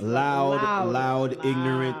ratchet to age. me is Loud,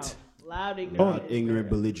 ignorant. Loud, ignorant. Not ignorant,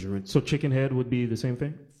 belligerent. So chicken head would be the same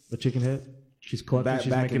thing? A chicken head? She's clucking,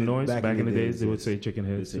 she's making noise. Back in the days, they would say chicken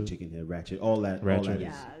head They say too. chicken head, ratchet, all that. Ratchet. All that Yeah,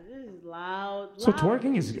 is. this is loud. So loud.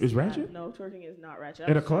 twerking is ratchet? No, twerking is not ratchet.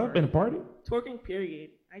 At a I'm club, sorry. in a party? Twerking,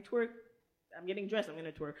 period. I twerk. I'm getting dressed. I'm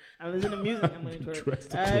gonna twerk. I'm listening to music. I'm gonna twerk.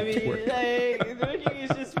 Dressed to I mean, twerk. like twerking is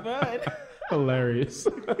just fun. Hilarious.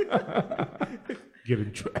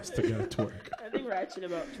 Getting dressed to go twerk. Nothing ratchet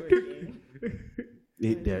about twerking.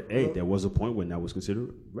 There was a point when that was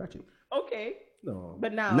considered ratchet. Okay, No.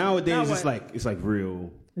 but now Nowadays, now it's what? like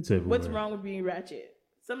real. It's everywhere. What's wrong with being ratchet?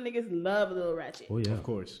 Some niggas love a little ratchet. Oh, yeah. Of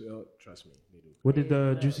course. Trust me. They do. What did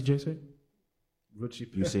Juicy J say?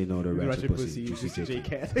 You say no to ratchet pussy. Juicy Juicy J J.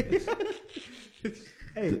 Cat.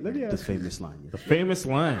 Hey, let me The ask. famous line. The famous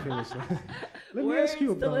line. Let me Words ask you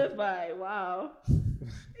to about. live by. Wow.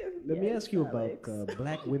 Let me Yes, ask you about Alex.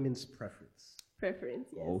 black women's preference, Preference.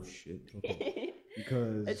 Yes. Oh shit.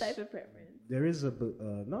 because A type of preference. there is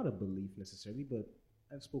not a belief necessarily, but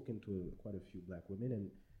I've spoken to quite a few black women,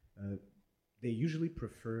 and they usually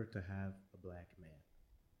prefer to have a black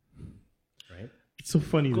man, right? It's so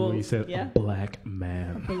funny the way you Goals, said yeah. a black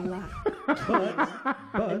man. A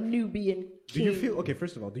But Nubian do you king. feel okay?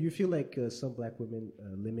 First of all, do you feel like some black women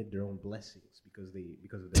limit their own blessings because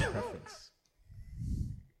of their preference?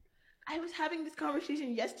 I was having this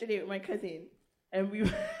conversation yesterday with my cousin, and we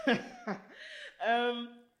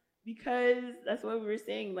because that's what we were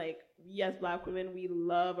saying. Like, we as black women, we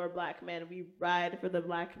love our black men. We ride for the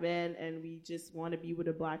black men, and we just want to be with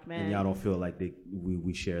a black man. And y'all don't feel like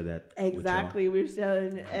we share that. with y'all? Exactly. We're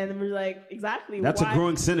selling, and we're like, exactly. That's why, a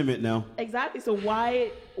growing sentiment now. Exactly. So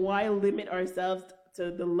why limit ourselves to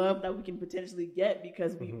the love that we can potentially get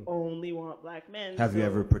because we only want black men? Have you So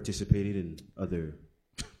ever participated in other?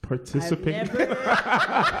 I've Participated. never.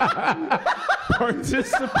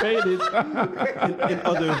 Participated. in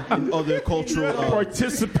other cultural.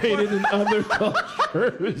 Participated in other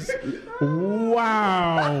cultures.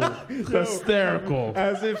 Wow. Hysterical.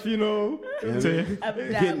 As if I've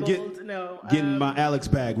dabbled. Get- No. Getting my Alex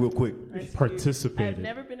bag real quick. I've Participated.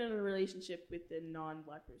 never been in a relationship with a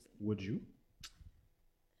non-black person. Would you?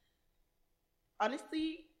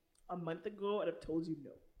 Honestly, a month ago, I'd have told you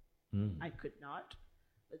no. I could not.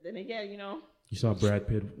 But then again, You saw Brad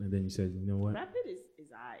Pitt, and then you said, you know what? Brad Pitt is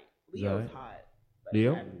I. Leo's aight? hot. But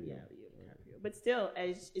Leo? Yeah, Leo DiCaprio. But still,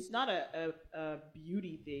 it's not a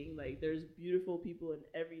beauty thing. Like, there's beautiful people in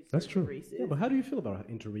every That's certain true. races. Yeah, but how do you feel about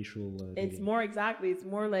interracial It's dating? it's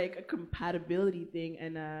more like a compatibility thing,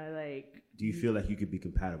 and like, Do you feel like you could be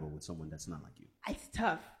compatible with someone that's not like you? it's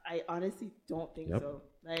tough. I honestly don't think Yep. so.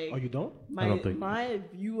 Like, Oh, you don't? my don't think- my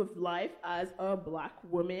view of life as a black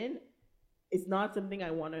woman is not something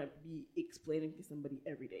I want to be explaining to somebody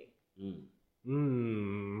every day.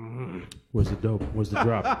 Where's the dope? Where's the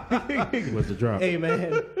drop? Where's the drop?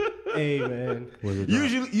 Amen. Amen. Where's the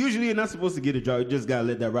drop? Usually you're not supposed to get a job. You just gotta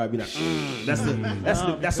let that ride. Be like, that's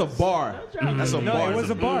a bar. That's a No, bar. it was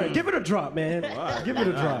a bar. Give it a drop, man. Give it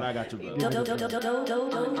a drop. I got you, bro.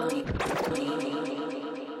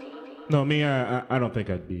 No, me, I don't think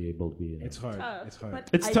I'd be able to be in it. It's hard. Tough, It's hard. but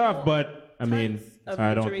It's I tough, don't- but I mean, Tons of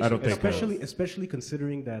I don't interracial think Especially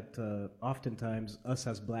considering that oftentimes us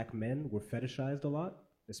as black men were fetishized a lot,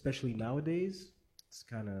 especially nowadays. It's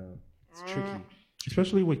kind of tricky.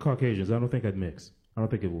 especially with Caucasians. I don't think I'd mix. I don't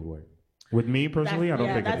think it would work. With me personally, I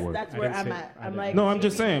don't think it would work. That's I where didn't I'm say- at. I I'm didn't- like, No, I'm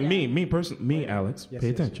just saying, yeah. me, Alex, Yes, pay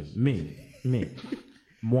yes, attention. yes. Me,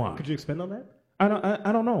 moi. Could you expand on that?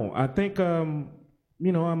 I don't know. I think,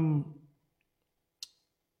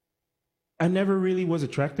 I never really was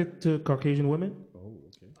attracted to Caucasian women. Oh,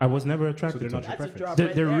 okay. I was never So attracted they're to not them. your That's a preference. drop. They're,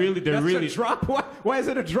 right they're there. really, they're really. a drop. Why is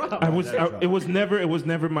it a drop? It was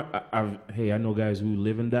never my. Hey, I know guys who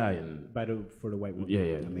live and die, and For the white woman.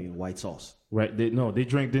 yeah. I mean, white sauce. Right? They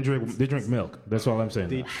drink milk. That's all I'm saying.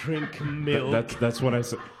 They drink milk. That's what I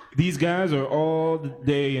said. These guys are all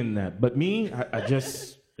day in that, but me, I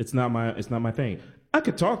just it's not my thing. I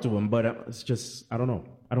could talk to them, but it's just I don't know.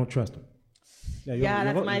 I don't trust them. Yeah,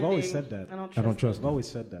 that's my You've thing. always said that. I don't I don't trust You've them. always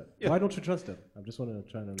said that. Why don't you trust them? I'm just want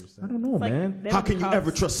to try to I understand. don't know, Like, man. them How can you cops-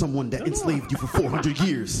 ever trust someone that enslaved you for 400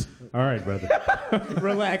 years? All right, brother.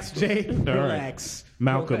 Relax, Jay. right. Relax.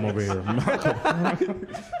 Malcolm over here. Malcolm.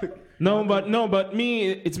 no, but me,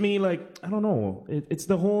 it's me. Like I don't know. It's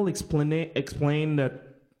the whole explain that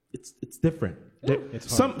it's different.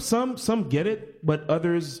 It's hard. Some get it, but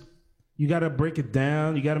others you gotta break it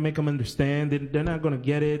down. You gotta make them understand. They're not gonna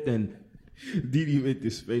get it, and Didi made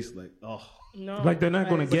this face like, oh. No, like they're not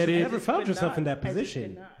gonna get You it. ever found could yourself not. in that I just position?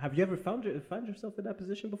 could not. Have you ever found yourself in that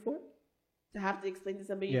position before? To have to explain to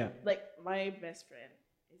somebody, Yeah. like my best friend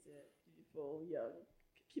is a beautiful young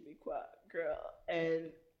Quebecois girl, and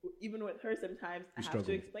even with her, sometimes I have struggle.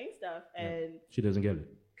 to explain stuff, and She doesn't get it.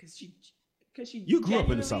 because she You grew up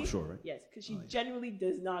in the genuinely- South Shore, right? Yes, because she genuinely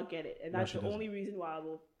does not get it, and No, that's she the doesn't. only reason why I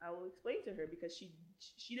will explain to her, because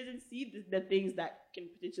she doesn't see the things that can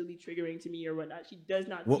potentially triggering to me or whatnot. She does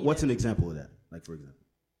not. See What's them. an example of that? Like, for example,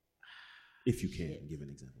 if you can give an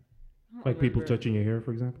example. I don't Like people remember. touching your hair,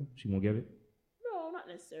 for example. She won't get it. No, not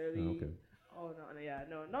necessarily. Oh, okay. Oh no, yeah,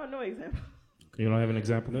 no example. You don't have an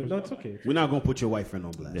example. No, it's okay. We're not gonna put your wife friend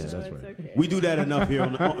on blast. Yeah, No, that's it's right. okay. We do that enough here.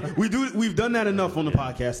 We've done that enough on the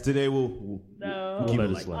podcast. Today we'll No, We'll let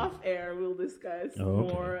it like slide. off air, we'll discuss Oh,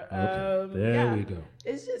 okay. more. Okay. There yeah, we go.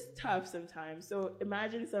 It's just tough sometimes. So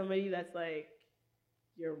imagine somebody that's like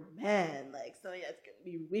your man, like somebody that's gonna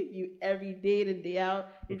be with you every day in and day out.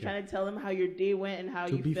 You're trying to tell them how your day went and how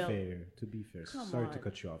To you be felt. fair, Come sorry to on.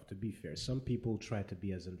 cut you off. To be fair, some people try to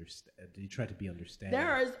be they try to be understanding.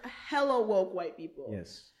 There is hella woke white people.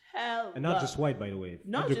 Yes, Hell, and not just white, by the way.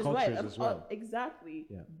 not Other just white, cultures as well. exactly.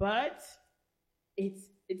 Yeah. But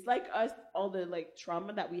it's like us, all the like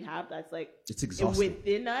trauma that we have. That's like It's exhausting.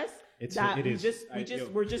 within us. It's- that it we is. just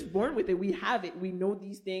we're just born with it. We have it. We know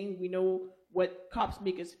these things. We know what cops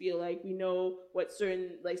make us feel like. We know what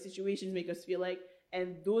certain like situations make us feel like.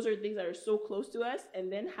 And those are things that are so close to us.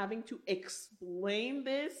 And then having to explain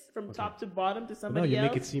this from top to bottom to But now somebody you else.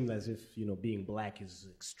 make it seem as if being black is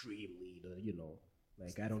extremely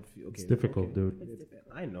like I don't feel. Okay, It's difficult, okay. dude.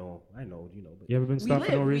 I know, But You ever been we stopped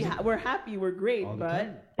for no live. reason? We're happy. We're great. all the But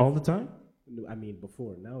time. All the time? No, I mean,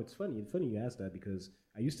 before. Now it's funny. It's funny you ask that because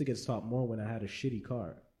I used to get stopped more when I had a shitty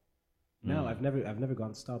car. Now I've never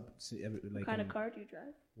gone stopped. Like what kind of car do you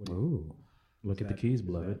drive? Ooh. Look at the keys,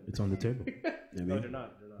 beloved. It's on the table. No, they're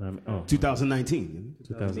not. 2019.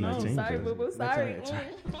 2019. Oh, sorry, boo boo. Sorry.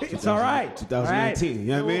 It's all right. 2019. You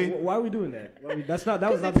know what I mean? Why are we doing that?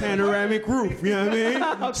 That was not Panoramic roof. You know what I mean?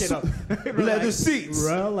 Okay, no. Leather seats.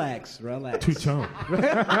 Relax. Two-tone.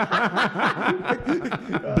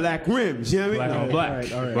 Black rims. You know what I Black mean? on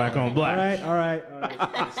black. all right. Black on black. All right.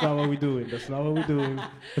 That's not what we're doing. It's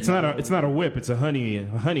not a whip. It's a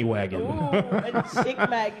honey wagon. Ooh, a chick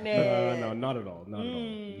magnet. No, not at all.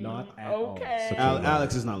 Not at all. Okay.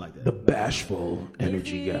 Alex is not like The that. bashful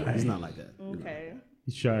energy he? guy. He's not like that. Okay.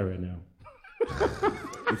 He's shy right now.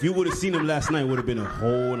 If you would have seen him last night, it would have been a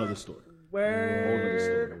whole other story.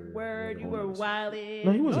 Word. You were wilding.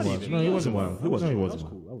 No, he wasn't wild. No, he wasn't wild. He wasn't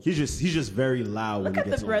wild. He's just very loud Look when at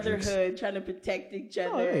he the gets on drinks. brotherhood trying to protect each other.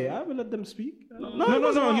 Oh, hey, I will let them speak. No, he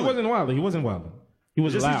wasn't wild. He wasn't wild. He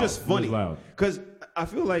was He's loud. just funny. He was loud. Because I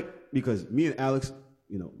feel like, because me and Alex,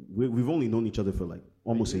 we've only known each other for like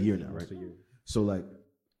almost a year now, right? So like,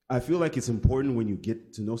 I feel like it's important when you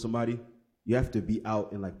get to know somebody, you have to be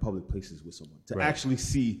out in like public places with someone to actually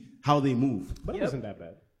see how they move. But it wasn't that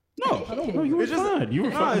bad. No, No, you were it's just fine. You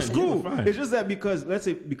were fine. It's You were cool. fine. It's just that because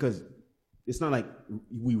it's not like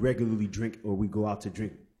we regularly drink or we go out to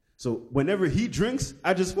drink. So whenever he drinks,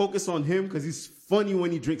 I just focus on him because he's funny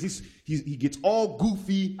when he drinks. He gets all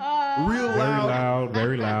goofy, real loud,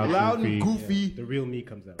 Very loud. loud goofy. and goofy. The real me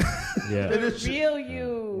comes out. Yeah. The real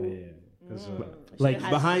you. 'Cause, Like, Has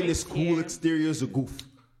Behind great this cool hair. exterior is a goof.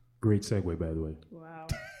 great segue, by the way. Wow.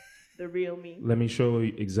 The real me. Let me show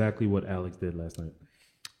you exactly what Alex did last night.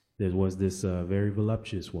 There was this very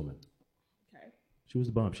voluptuous woman. Okay. She was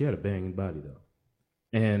the bomb. She had a banging body though,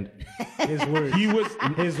 and his words. he was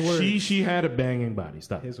His words. She had a banging body.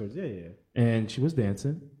 Stop. His words. Yeah. And she was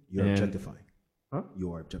dancing. You're and objectifying. Huh?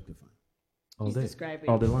 You are objectifying. all He's day, describing.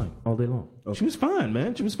 all day long, all day long. She was fine,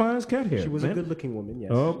 man. She was fine as cat hair. She was man. a good-looking woman.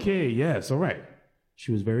 Yes. Okay, yes, all right.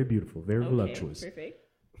 She was very beautiful, very Okay, voluptuous. perfect.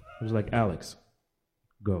 It was like, Alex,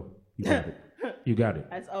 go. You got it. You got it.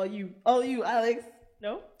 That's all you, Alex.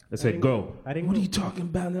 No? I said, go. I didn't What go. are you talking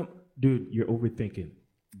about? Now? Dude, you're overthinking.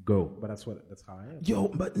 Go. But that's how I am. Yo,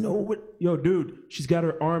 but no, what? Yo, dude, she's got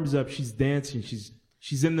her arms up. She's dancing.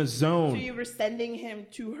 She's in the zone. So you were sending him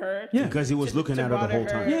to her? Yeah. Because he was looking to at her the bother whole her.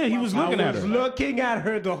 time. Yeah, he was looking at her. Looking at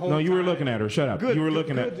her the whole No, time. you were looking at her. Shut up. Good, You were good,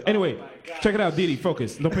 looking good. at. Anyway, check it out, Didi.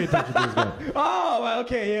 Focus. Don't pay attention to this guy. Oh, well,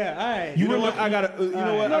 okay, yeah, all right. You You were know what? looking. I gotta. You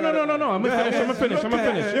know what? No, I no, gotta- no, no, no. I'm gonna finish. I'm gonna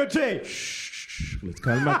finish. Yo, Jay. Let's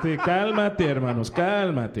cálmate, hermanos.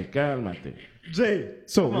 Cálmate. Jay.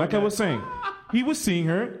 So, like I was saying, he was seeing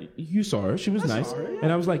her. You saw her. She was nice. saw her, yeah.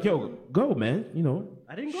 And I was like, yo, go, man. You know.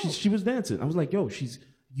 I didn't go. She was dancing. I was like, yo,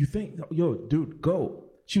 you think, yo, dude, go.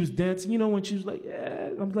 She was dancing, you know, when she was like, yeah.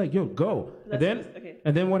 I was like, yo, go. Okay.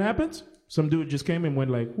 And then what happens? Some dude just came and went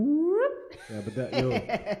like, whoop. Yeah, but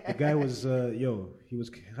the guy was, he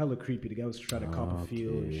was hella creepy. The guy was trying to cop a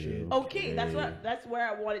feel and shit. Okay, that's where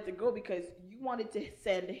I wanted to go because you wanted to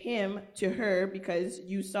send him to her because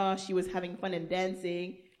you saw she was having fun and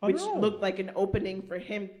dancing, which no. looked like an opening for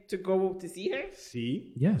him to go to see her.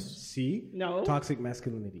 See? Yes. See? No. Toxic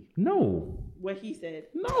masculinity. No. What he said.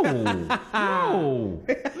 No. No.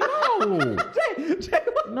 No.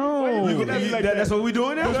 That's what we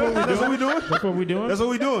doing now? That's what we doing? That's what we're doing. That's what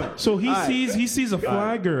we doing. So he sees a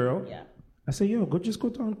fly girl. Yeah. I say, yo, just go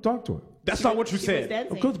talk to her. That's not what you She was said.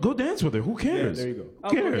 dancing. Go dance with her. Who cares? there you go. Who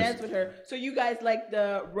I'll go cares? dance with her. So you guys like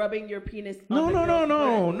the rubbing your penis? No. on the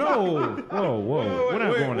girl's butt? Whoa. We're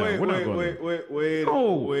not going there. We're not going there. wait.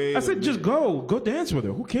 No, wait I a said minute. just go dance with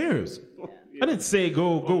her. Who cares? I didn't say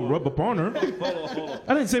go rub up on her. Hold on.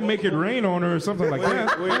 I didn't say make it rain on her or something like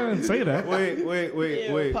that. wait. I didn't say that.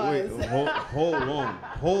 Wait. pause. Hold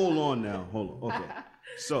on now. Hold on. Okay.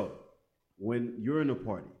 So, when you're in a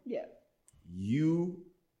party, Yeah. you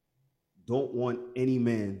don't want any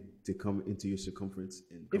man to come into your circumference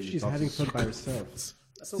and come If and she's talk to having you. fun by herself.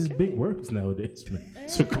 This is big words nowadays, man.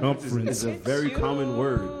 Circumference. It's a very common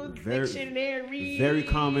word. Dictionary. Very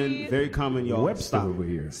common, y'all. Webster Stop over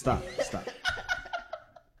here. Stop.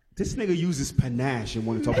 This nigga uses panache and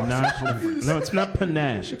want to talk about circumference. No, it's not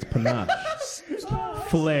panache. It's panache.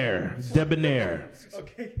 Flair. Debonair.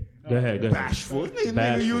 Okay. Go ahead. Bashful. This nigga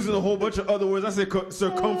Bashful. using a whole bunch of other words. I said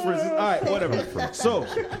circumference. All right, whatever. So,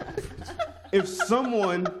 if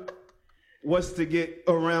someone was to get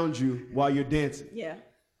around you while you're dancing, Yeah.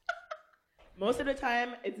 Most of the time,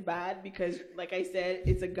 it's bad because, like I said,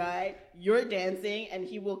 it's a guy. You're dancing, and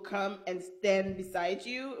he will come and stand beside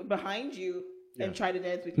you, behind you, and try to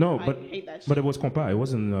dance with you. No, I but hate that shit. but it was compa. It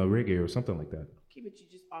wasn't reggae or something like that. Okay, but you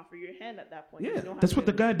just offer your hand at that point. Yeah, You don't have that's what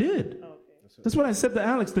to- the guy did. Oh, okay. That's what I said to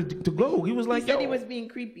Alex to go. He was like, He said yo. he was being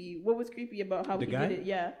creepy. What was creepy about how The he guy? did it?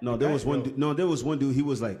 Yeah. no, there was one. There was one dude. He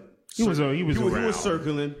was like, He was he around. was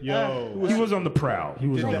circling. He was on the prowl. He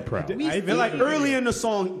was on the prowl. We I still- Like early in the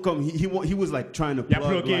song, he was like trying to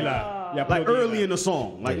plug, like early in the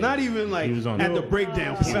song, like not even like He was on at the- the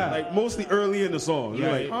breakdown point, like mostly early in the song.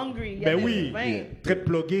 You're like, hungry. Yeah, Ben oui. right. Très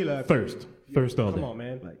plugué, là. Thirst all Come day. on,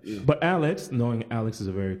 man. But Alex, knowing Alex is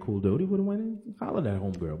a very cool dude, he would have went and hollered at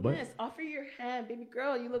homegirl. But Yes, offer your hand, baby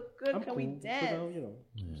girl. You look good. Can we dance?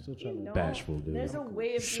 Still You trying know, bashful dude. There's a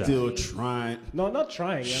way of still doing things. trying. No, not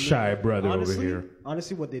trying. I mean, Shy brother honestly, over here.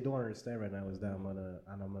 Honestly, what they don't understand right now is that I'm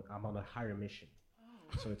on a higher mission.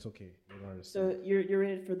 So it's okay. They don't understand. So you're in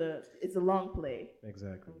it for the. It's a long play.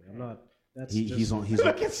 Exactly. I'm not. That's He's on.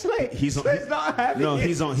 Look at Slay. He's on. Slay's not happy. No,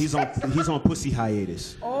 he's on pussy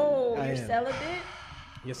hiatus. Oh, I you're am. celibate.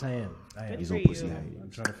 Yes, I am. He's for on you. pussy hiatus. I'm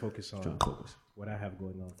trying to focus on Trying to focus. what I have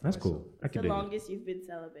going on. for that's myself. cool. I It's can the dig it. longest you've been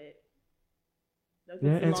celibate. That's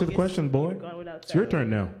Yeah, the answer the longest question, boy. you've gone without It's your sex. turn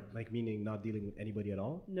now. Like meaning not dealing with anybody at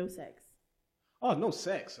all. No sex. Oh, no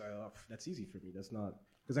sex. That's easy for me. That's not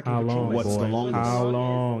because I can How control long, myself. What's the boy? longest? How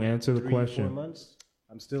long? Answer the 3-4 question. months.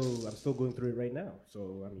 I'm still going through it right now.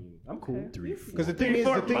 So I mean, I'm cool. 3-4. Because the thing is,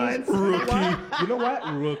 rookie. You know what?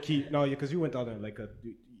 Rookie. No, because you went on like a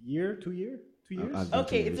year, 2 years. I've done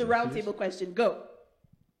Okay, 2 it's a years. round table question. Go.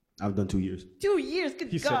 I've done 2 years. 2 years. Good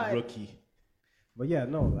He God. said rookie. But yeah,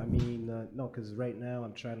 no, I mean, no, because right now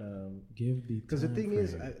I'm trying to. Give the Because the time thing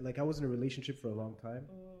is, frame. I was in a relationship for a long time,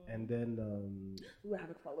 and then Ooh, I have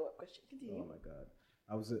a follow-up question. Continue. oh my god,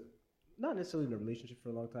 I was not necessarily in a relationship for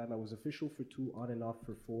a long time. I was official for 2, on and off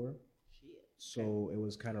for 4. Shit. So it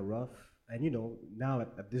was kind of rough. And you know, now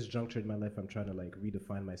at this juncture in my life, I'm trying to like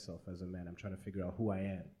redefine myself as a man. I'm trying to figure out who I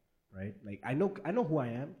am, right? Like I know who I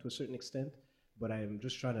am to a certain extent, but I'm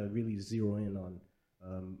just trying to really zero in on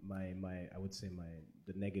my I would say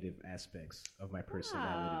the negative aspects of my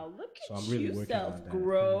personality. Wow, look So at I'm really you, working on that.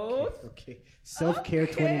 self-growth. Okay. Self-care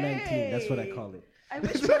 2019. That's what I call it. I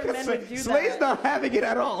wish more men would do Slay's that. not having it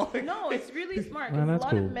at all. No, it's really smart. Man, Because a that's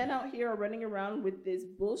lot cool. of men out here are running around with this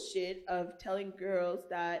bullshit of telling girls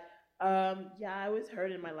that, yeah, I was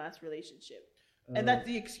hurt in my last relationship. And that's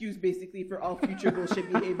the excuse basically for all future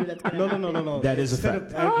bullshit behavior that's going to happen. No. That is a Instead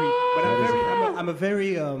fact. of- I agree. But I'm a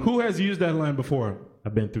very Who has used that line before?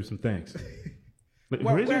 I've been through some things. Raise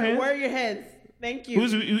your hands. Where are your hands? Thank you.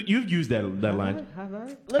 You've used that line.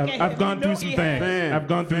 Look at I've him. gone You through know some he things. has. I've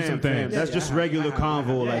gone through some things. That's just regular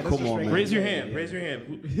convo. Like, that's come just on, man. regular. Raise your hand. Raise your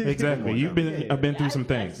hand. Exactly. You've been. I've been through some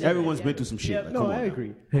things. Everyone's been through some shit. Yep. Like, No, come on I now.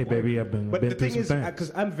 agree. Hey, baby, I've been But been the through thing some is, things.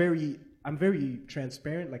 because I'm very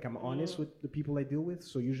transparent. Like I'm honest with the people I deal with.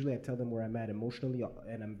 So usually I tell them where I'm at emotionally,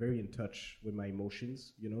 and I'm very in touch with my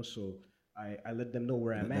emotions. You know, so I let them know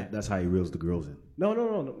where I'm at. That's how he reels the girls in. No.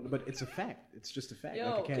 But it's a fact. It's just a fact. Yo,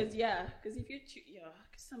 like, I can't- because if you're,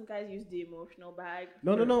 cause some guys use the emotional bag.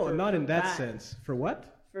 No, for not in that bad. sense. For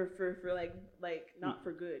what? For like not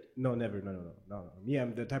for good. No, never. No. Me,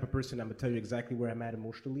 I'm the type of person. I'm gonna tell you exactly where I'm at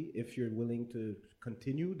emotionally. If you're willing to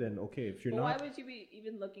continue, then okay. If you're But not, why would you be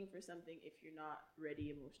even looking for something if you're not ready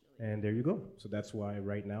emotionally? and there you go. So that's why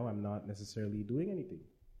right now I'm not necessarily doing anything.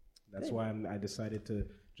 That's Good. why I decided to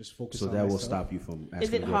just focus. So on that will myself. stop you from Is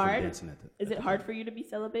asking it a girl for hard? dancing at the. Is it hard for you to be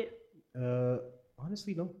celibate?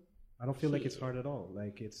 Honestly, no. I don't feel like it's hard at all.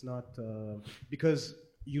 Like it's not because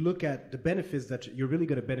you look at the benefits that you're really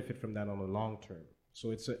going to benefit from that on the long term.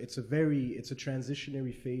 So it's a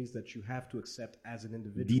transitionary phase that you have to accept as an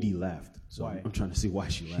individual. Dee Dee laughed. So Why? I'm trying to see why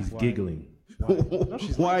she laughed. She's giggling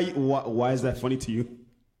Why is that funny to you?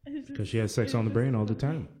 because she has sex on the brain all the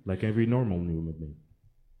time, like every normal human being.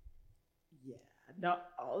 Yeah, not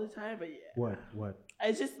all the time, but yeah. What?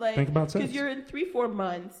 It's just like Think about sex. because you're in 3-4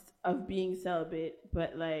 months of being celibate,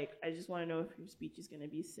 but like I just want to know if your speech is gonna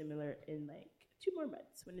be similar in like 2 more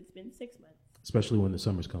months when it's been 6 months. Especially when the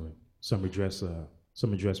summer's coming. Summer dress.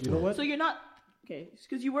 You know what? So you're not okay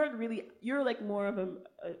because you weren't really. You're like more of a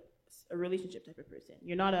relationship type of person.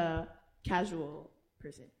 You're not a casual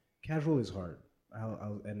person. Casual is hard.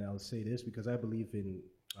 I'll say this because I believe in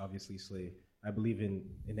obviously Slay. I believe in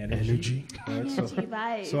energy. Right?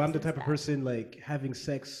 Vibes. So I'm the type of person like having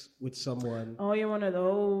sex with someone. Oh, you're one of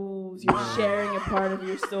those. You're sharing a part of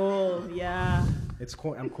your soul. Yeah.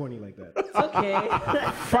 I'm corny like that. It's okay.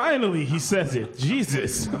 Finally, he says it.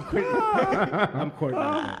 Jesus. I'm corny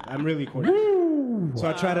like that. I'm really corny. So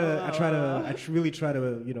I really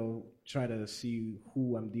try to see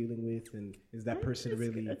who I'm dealing with and is that person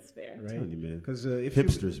really That's fair. right? telling you, man. Because if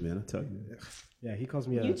Hipsters, man, I tell you. yeah, he calls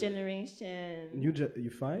me a New generation. you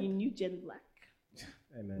fine? New gen black.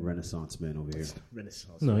 Hey, man. Renaissance man over here.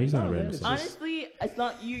 Renaissance. No, he's not man, Renaissance. it's just- Honestly, it's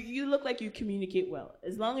not you look like you communicate well.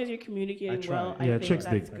 As long as you're communicating I try. well, I Yeah, think chicks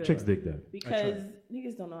that's dig. good. Chicks dig that. Because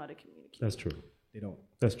niggas don't know how to communicate. That's true. they don't.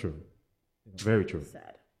 That's true. Very true.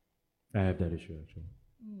 Sad. I have that issue actually.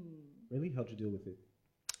 Really? How'd you deal with it?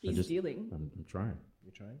 He's just- dealing. I'm trying.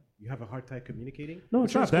 You trying? You have a hard time communicating? No,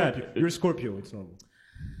 it's You're a not that. Scorpio. You're a Scorpio. It's normal.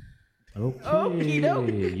 Okay.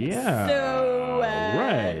 Okey-doke. Yeah. So,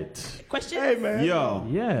 right. Question? Hey man. Yo,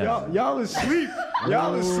 Yeah. Y'all asleep.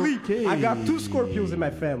 Y'all asleep. Okay. I got 2 Scorpios in my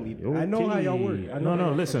family. I know how y'all work. I know No, how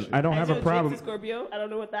y'all listen. function. I don't I have know a Jake's problem. Scorpio. I don't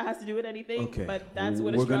know what that has to do with anything. okay. But that's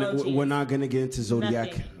what we're astrology We're is. not gonna get into zodiac.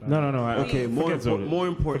 Nothing. No. Okay, Forget Zodiac. more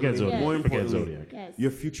importantly, Forget Zodiac. more Forget importantly, Zodiac. Yes.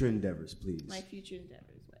 your future endeavors, please. My future endeavors.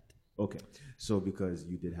 What? Okay, so because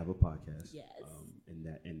you did have a podcast, Yes. and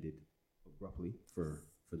that ended abruptly for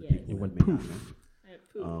the Yes. people It went that may not poof.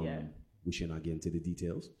 Poof, yeah. we should not get into the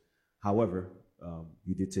details. However,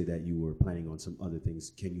 you did say that you were planning on some other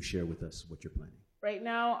things. Can you share with us what you're planning? Right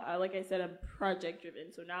now, like I said, I'm project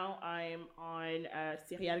driven. So now I'm on a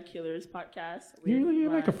Serial Killers podcast. with You're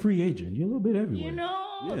like a my- free agent. You're a little bit everywhere. You know,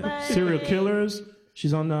 Yeah. like, Serial killers.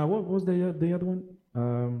 She's on what was the other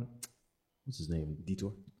one? What's his name?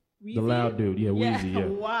 Detour. Weezy? The loud dude. Yeah, Weezy. Yeah.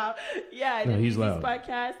 Wow. Yeah. And No, then he's Weezy's loud.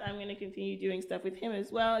 podcast. I'm gonna continue doing stuff with him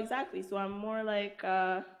as well. Exactly. So I'm more like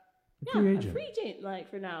a free agent. free agent, like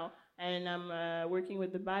for now. And I'm working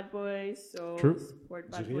with the Bad Boys. So True.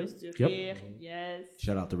 support Bad Zufir? Boys. Yep. Zufir. Yes.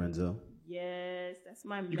 Shout out to Renzel. Yes, that's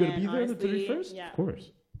my man. You gonna be there on the honestly. 31st? Yeah. Of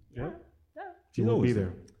course. Yeah. Yeah. She will be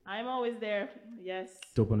there. I'm always there. Yes.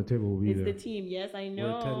 Dope on the table will be It's there. the team. Yes, I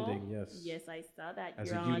know. attending, yes. Yes, I saw that. As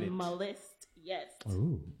You're a on unit. my list. Yes.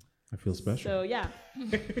 Ooh, I feel special. So yeah,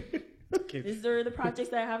 Okay. these are the projects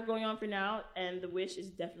that I have going on for now, and the wish is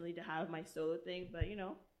definitely to have my solo thing. But you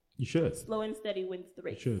know, You should. slow and steady wins the You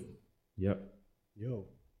race. should. Yep. Yo.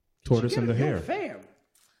 Tortoise in the Yo, hair. fam.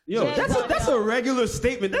 Yo, Yeah, that's a regular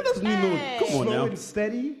statement. That doesn't mean Hey. no. Come on Slow now. and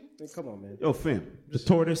steady. Hey, come on, man. Yo, fam. The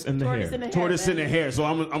tortoise in the Tortoise hair. in the hair. Tortoise in man. the hair. So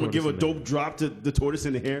I'm gonna Tortoise give a in the dope hair. drop to the tortoise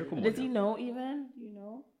in the hair. Come on. Does he now. know even? Do you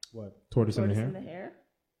know? What? Tortoise in the Tortoise hair. in the hair.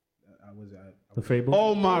 The fable.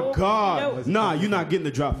 Oh my No, God! no. Nah, you're not getting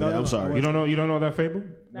the drop for that. I'm no, sorry. You don't know. You don't know that fable.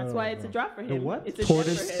 That's why it's a drop for him. The what? It's a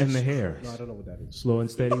Tortoise drop for him. in the hair. No, I don't know what that is. Slow and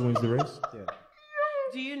steady wins the race. Yeah.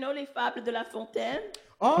 Do you know les fables de La Fontaine?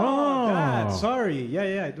 Oh, Oh. God. Sorry.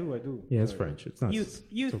 Yeah, I do. Yeah, it's Sorry. French. It's not.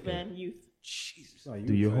 Youth, man, youth. It's not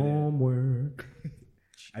Do your French. homework.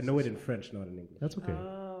 I know it in French, not in English. That's okay.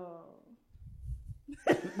 Oh.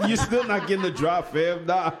 You're still not getting the drop, fam.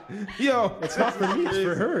 Nah, yo, It's not for me. It's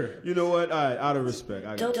for her. You know what? All right, out of respect.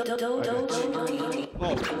 I got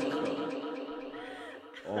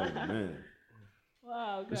Oh man,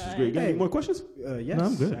 Wow, this is guys. great. You got any more questions? Yes, No,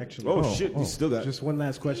 I'm good. actually. Oh, shit, you still got. Just one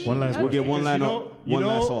last question. One last We'll question. get one line Because off. One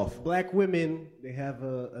last off. Black women, they have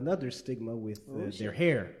another stigma with their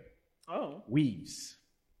hair. Oh. Weaves.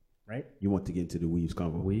 Right? You want to get into the weaves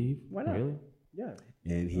convo? Weave. Why not? Really? Yeah.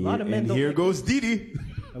 And lot of men don't here like goes Didi.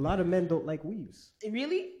 A lot of men don't like weaves.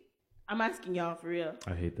 Really? I'm asking y'all for real.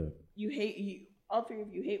 I hate that. All three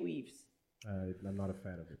of you hate weaves. I'm not a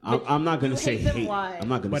fan of it. I'm not gonna you say hate them, hate. why? I'm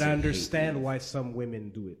not gonna. But say I hate. understand why some women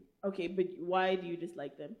do it. Okay, but why do you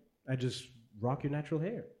dislike them? I just rock your natural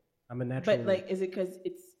hair. I'm a natural. But like, is it because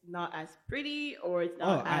it's not as pretty, or it's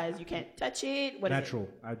not as you can't touch it? What is it? natural.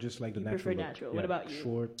 I just like the You natural. prefer look. natural. What about you?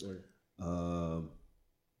 Short or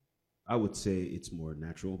I would say it's more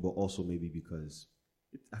natural, but also maybe because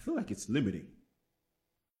I feel like it's limiting.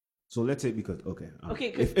 So let's say because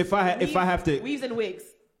Okay, 'cause if I have to weaves and wigs.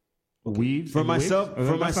 Weaves for and myself, wigs?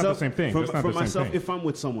 for That's myself, not the same thing. For, That's not for the same myself, thing. if I'm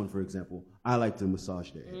with someone, for example, I like to massage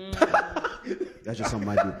their hair. That's just something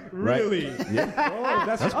I do. Right? Really? Yeah. Oh,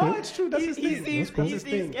 that's cool. Oh, it's true. That's his thing. seems- That's his he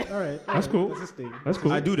seems thing. All right. That's cool. That's his thing. That's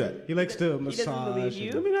cool. I do that. He likes to He massage. doesn't believe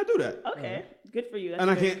I you. mean, I do that. Okay, good for you. That's And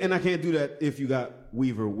I very can't do that if you got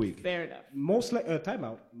weave or wig. fair enough. Time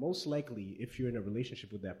out. Most likely, if you're in a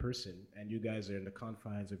relationship with that person and you guys are in the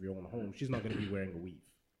confines of your own home, she's not going to be wearing a weave.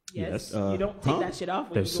 Yes, Yes, you don't take huh? that shit off.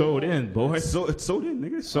 When They're you go sewed home. in, boy. So it's so in,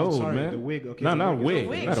 nigga. Sewed, sorry, man. the wig, okay, No, the not a wig is- wig.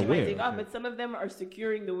 Wigs, Not a she might wig. take off, but some of them are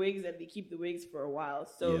securing the wigs and they keep the wigs for a while.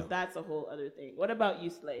 So Yeah. that's a whole other thing. What about you,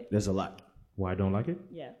 Slay? There's a lot. Why I don't like it?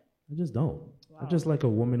 Yeah. I just don't. I Wow. just like a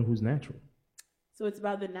woman who's natural. So it's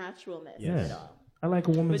about the naturalness of Yeah. it all. I like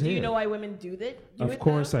a woman's But do hair. you know why women do that? Of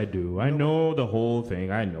course I do. I know the whole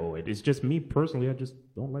thing. I know it. It's just me personally. I just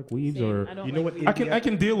don't like weaves or. I don't You know like what? wigs. I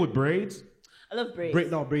can deal with braids. I love braids.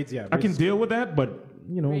 Braids, yeah. I can braids. deal with that, but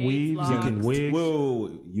you know, Braids, weaves locks. and wigs. Whoa,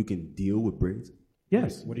 you can deal with braids.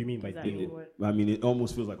 Yes. What do you mean by Exactly deal? what- I mean, it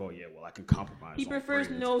almost feels like, oh yeah, well, I can compromise. He on prefers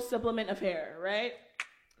braids. no supplement of hair, right?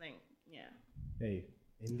 Like, yeah. Hey,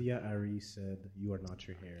 India Ari said, "You are not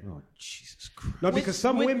your hair." Oh Jesus Christ! No, because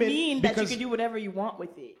some would women mean that you because can do whatever you want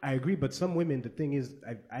with it. I agree, but some women, the thing is,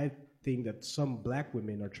 I think that some black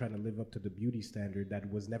women are trying to live up to the beauty standard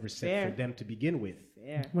that was never set Fair. for them to begin with.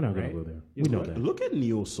 Yeah. We're not Right? gonna go there. We know that. Look at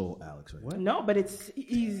Neo Soul Alex right now. No, but it's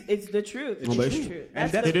the truth. It's No, but the it's truth. And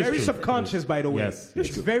That's that's It is very true. subconscious, by the way. Yes,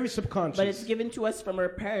 it's very subconscious. But it's given to us from our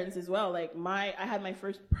parents as well. Like I had my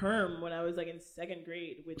first perm when I was like in second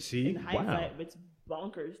grade, which See? in hindsight, it's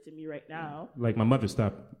bonkers to me right now. Like my mother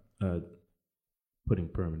stopped putting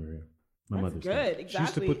perm in her hair. My That's mother good, stopped. She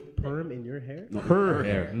used exactly. to put perm in your hair. Her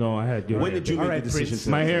hair. No, I had good When hair. did you All make right, the decision? Prince.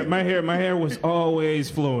 to My hair was always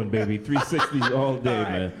flowing, baby. 360 all day,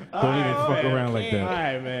 man. Don't even fuck around like All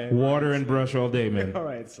that. right, man. Water and brush all day, man. All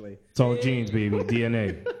right, Slay. It's all genes, baby.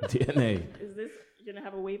 DNA. DNA. Is this you're gonna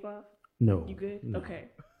have a wave off? No. You good? No. Okay.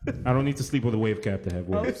 I don't need to sleep with a wave cap to have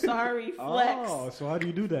Oh, waves. sorry, flex. Oh, so how do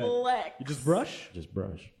you do that? Flex. You just brush? Just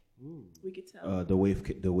brush. We could tell. the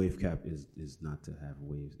wave cap is not to have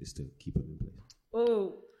waves; it's to keep them in place.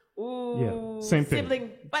 Ooh. Ooh. Yeah. Same thing.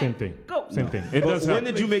 Sibling fight. Same thing. Go. Same thing. It But does when help.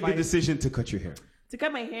 did you make the decision to cut your hair? To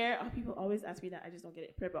cut my hair, people always ask me that. I just don't get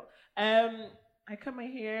it. Purple. I cut my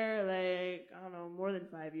hair like I don't know, more than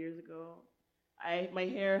 5 years ago. My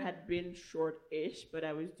hair had been short-ish, but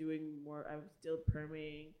I was doing more. I was still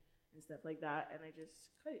perming and stuff like that, and I just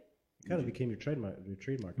cut it. Kind of became your trademark.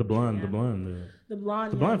 The blonde, Yeah. the blonde. The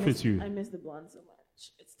blonde. The yeah, blonde I fits miss- you. I miss the blonde so much.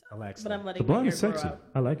 It's tough. Relax. But I'm The letting my blonde hair is grow sexy. out.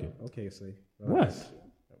 I like it. Okay, see. What?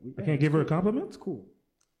 I can't give her a compliment? It's cool.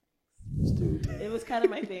 It was kind of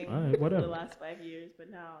my thing All right, for whatever. the last 5 years, but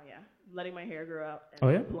now, yeah, I'm letting my hair grow out. And Oh,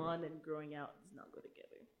 yeah? blonde and growing out does not go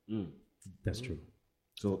together. That's true.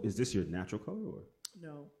 So is this your natural color or?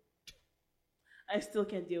 No. I still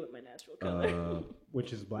can't deal with my natural color.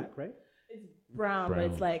 Which is black, right? It's brown, but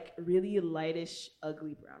it's like really lightish,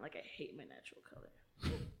 ugly brown. Like I hate my natural color.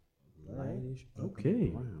 Lightish. Okay.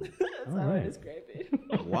 Brown. That's All how I right. describe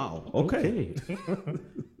it. Wow. Okay.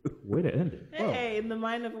 Way to end it. Hey, in the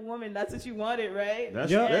mind of a woman, that's what you wanted, right?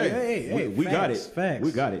 That's Yeah, hey, hey, we got it. facts, facts.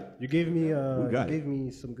 We got it. You gave me got you gave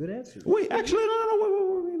me some good answers. Wait, actually, no.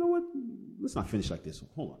 Wait. You know what? Let's not finish like this.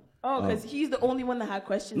 Hold on. Oh, because he's the only one that had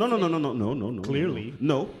questions. No. today. Clearly.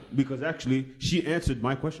 No, because actually she answered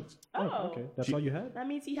my questions. Oh, Okay, that's all you had. That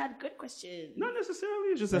means he had good questions. Not necessarily.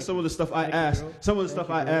 It's just that some of the stuff I asked, some of the stuff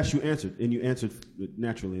I asked, you answered, and you answered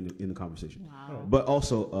naturally in the conversation. Wow. But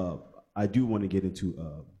also, I do want to get into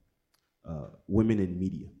women in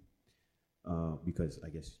media, because I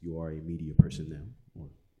guess you are a media person now. Or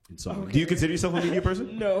in some, do you consider yourself a media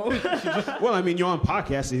person? No. Well, I mean, you're on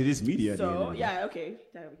podcasts, and it is media. at the end So of the day. yeah, okay.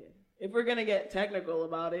 If we're gonna get technical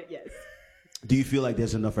about it, yes. Do you feel like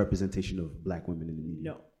there's enough representation of black women in the media?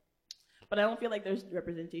 No. But I don't feel like there's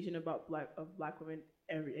representation about black women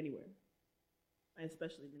anywhere,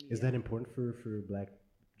 especially in the media. Is that important for black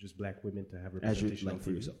women to have As you representation like on for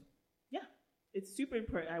TV? yourself. Yeah, it's super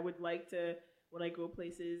important. I would like to, when I go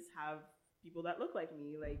places, have people that look like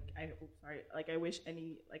me. I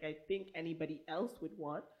think anybody else would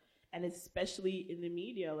want, and especially in the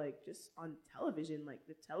media, like just on television. Like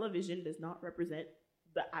the television does not represent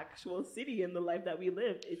the actual city and the life that we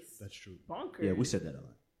live. That's true. Bonkers. Yeah, we said that a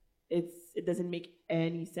lot. It doesn't make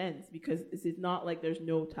any sense because it's not like there's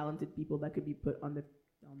no talented people that could be put on the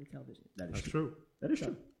television. That is That's true. true. That is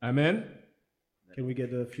true. Amen. Can we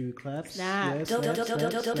get a few claps? Snap. Yes, snaps.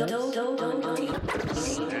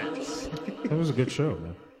 That was a good show,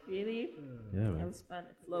 man. Really? Yeah, That man. was fun.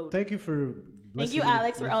 It flowed. Thank you for Thank you, blessing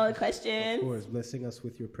Alex, for all the questions. Of course, blessing us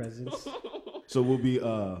with your presence. So we'll be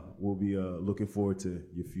looking forward to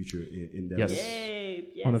your future endeavors. Yes. Yay!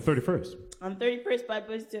 Yes. On the 31st. On 31st, by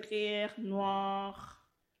Buzz de Rire, Noir,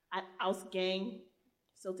 at House Gang.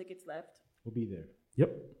 Still tickets left. We'll be there. Yep.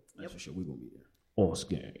 That's for sure. We're gonna be there. Os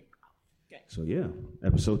Gang. So yeah,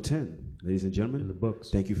 episode 10, ladies and gentlemen. In the books.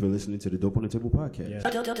 Thank you for listening to the Dope on the Table podcast. Yeah.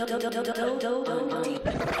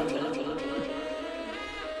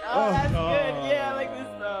 Oh, that's good. Yeah, I like this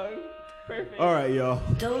song. Perfect. All right, y'all.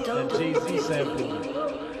 That Jay-Z sample.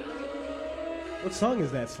 What song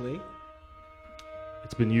is that, Slay?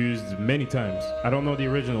 It's been used many times. I don't know the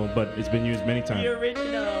original, but it's been used many times. The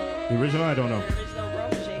original. The original, I don't know. The original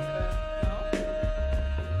Rome Shaker.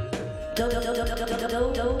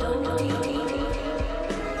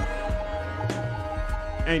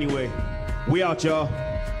 Anyway, we out, y'all.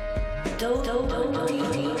 Do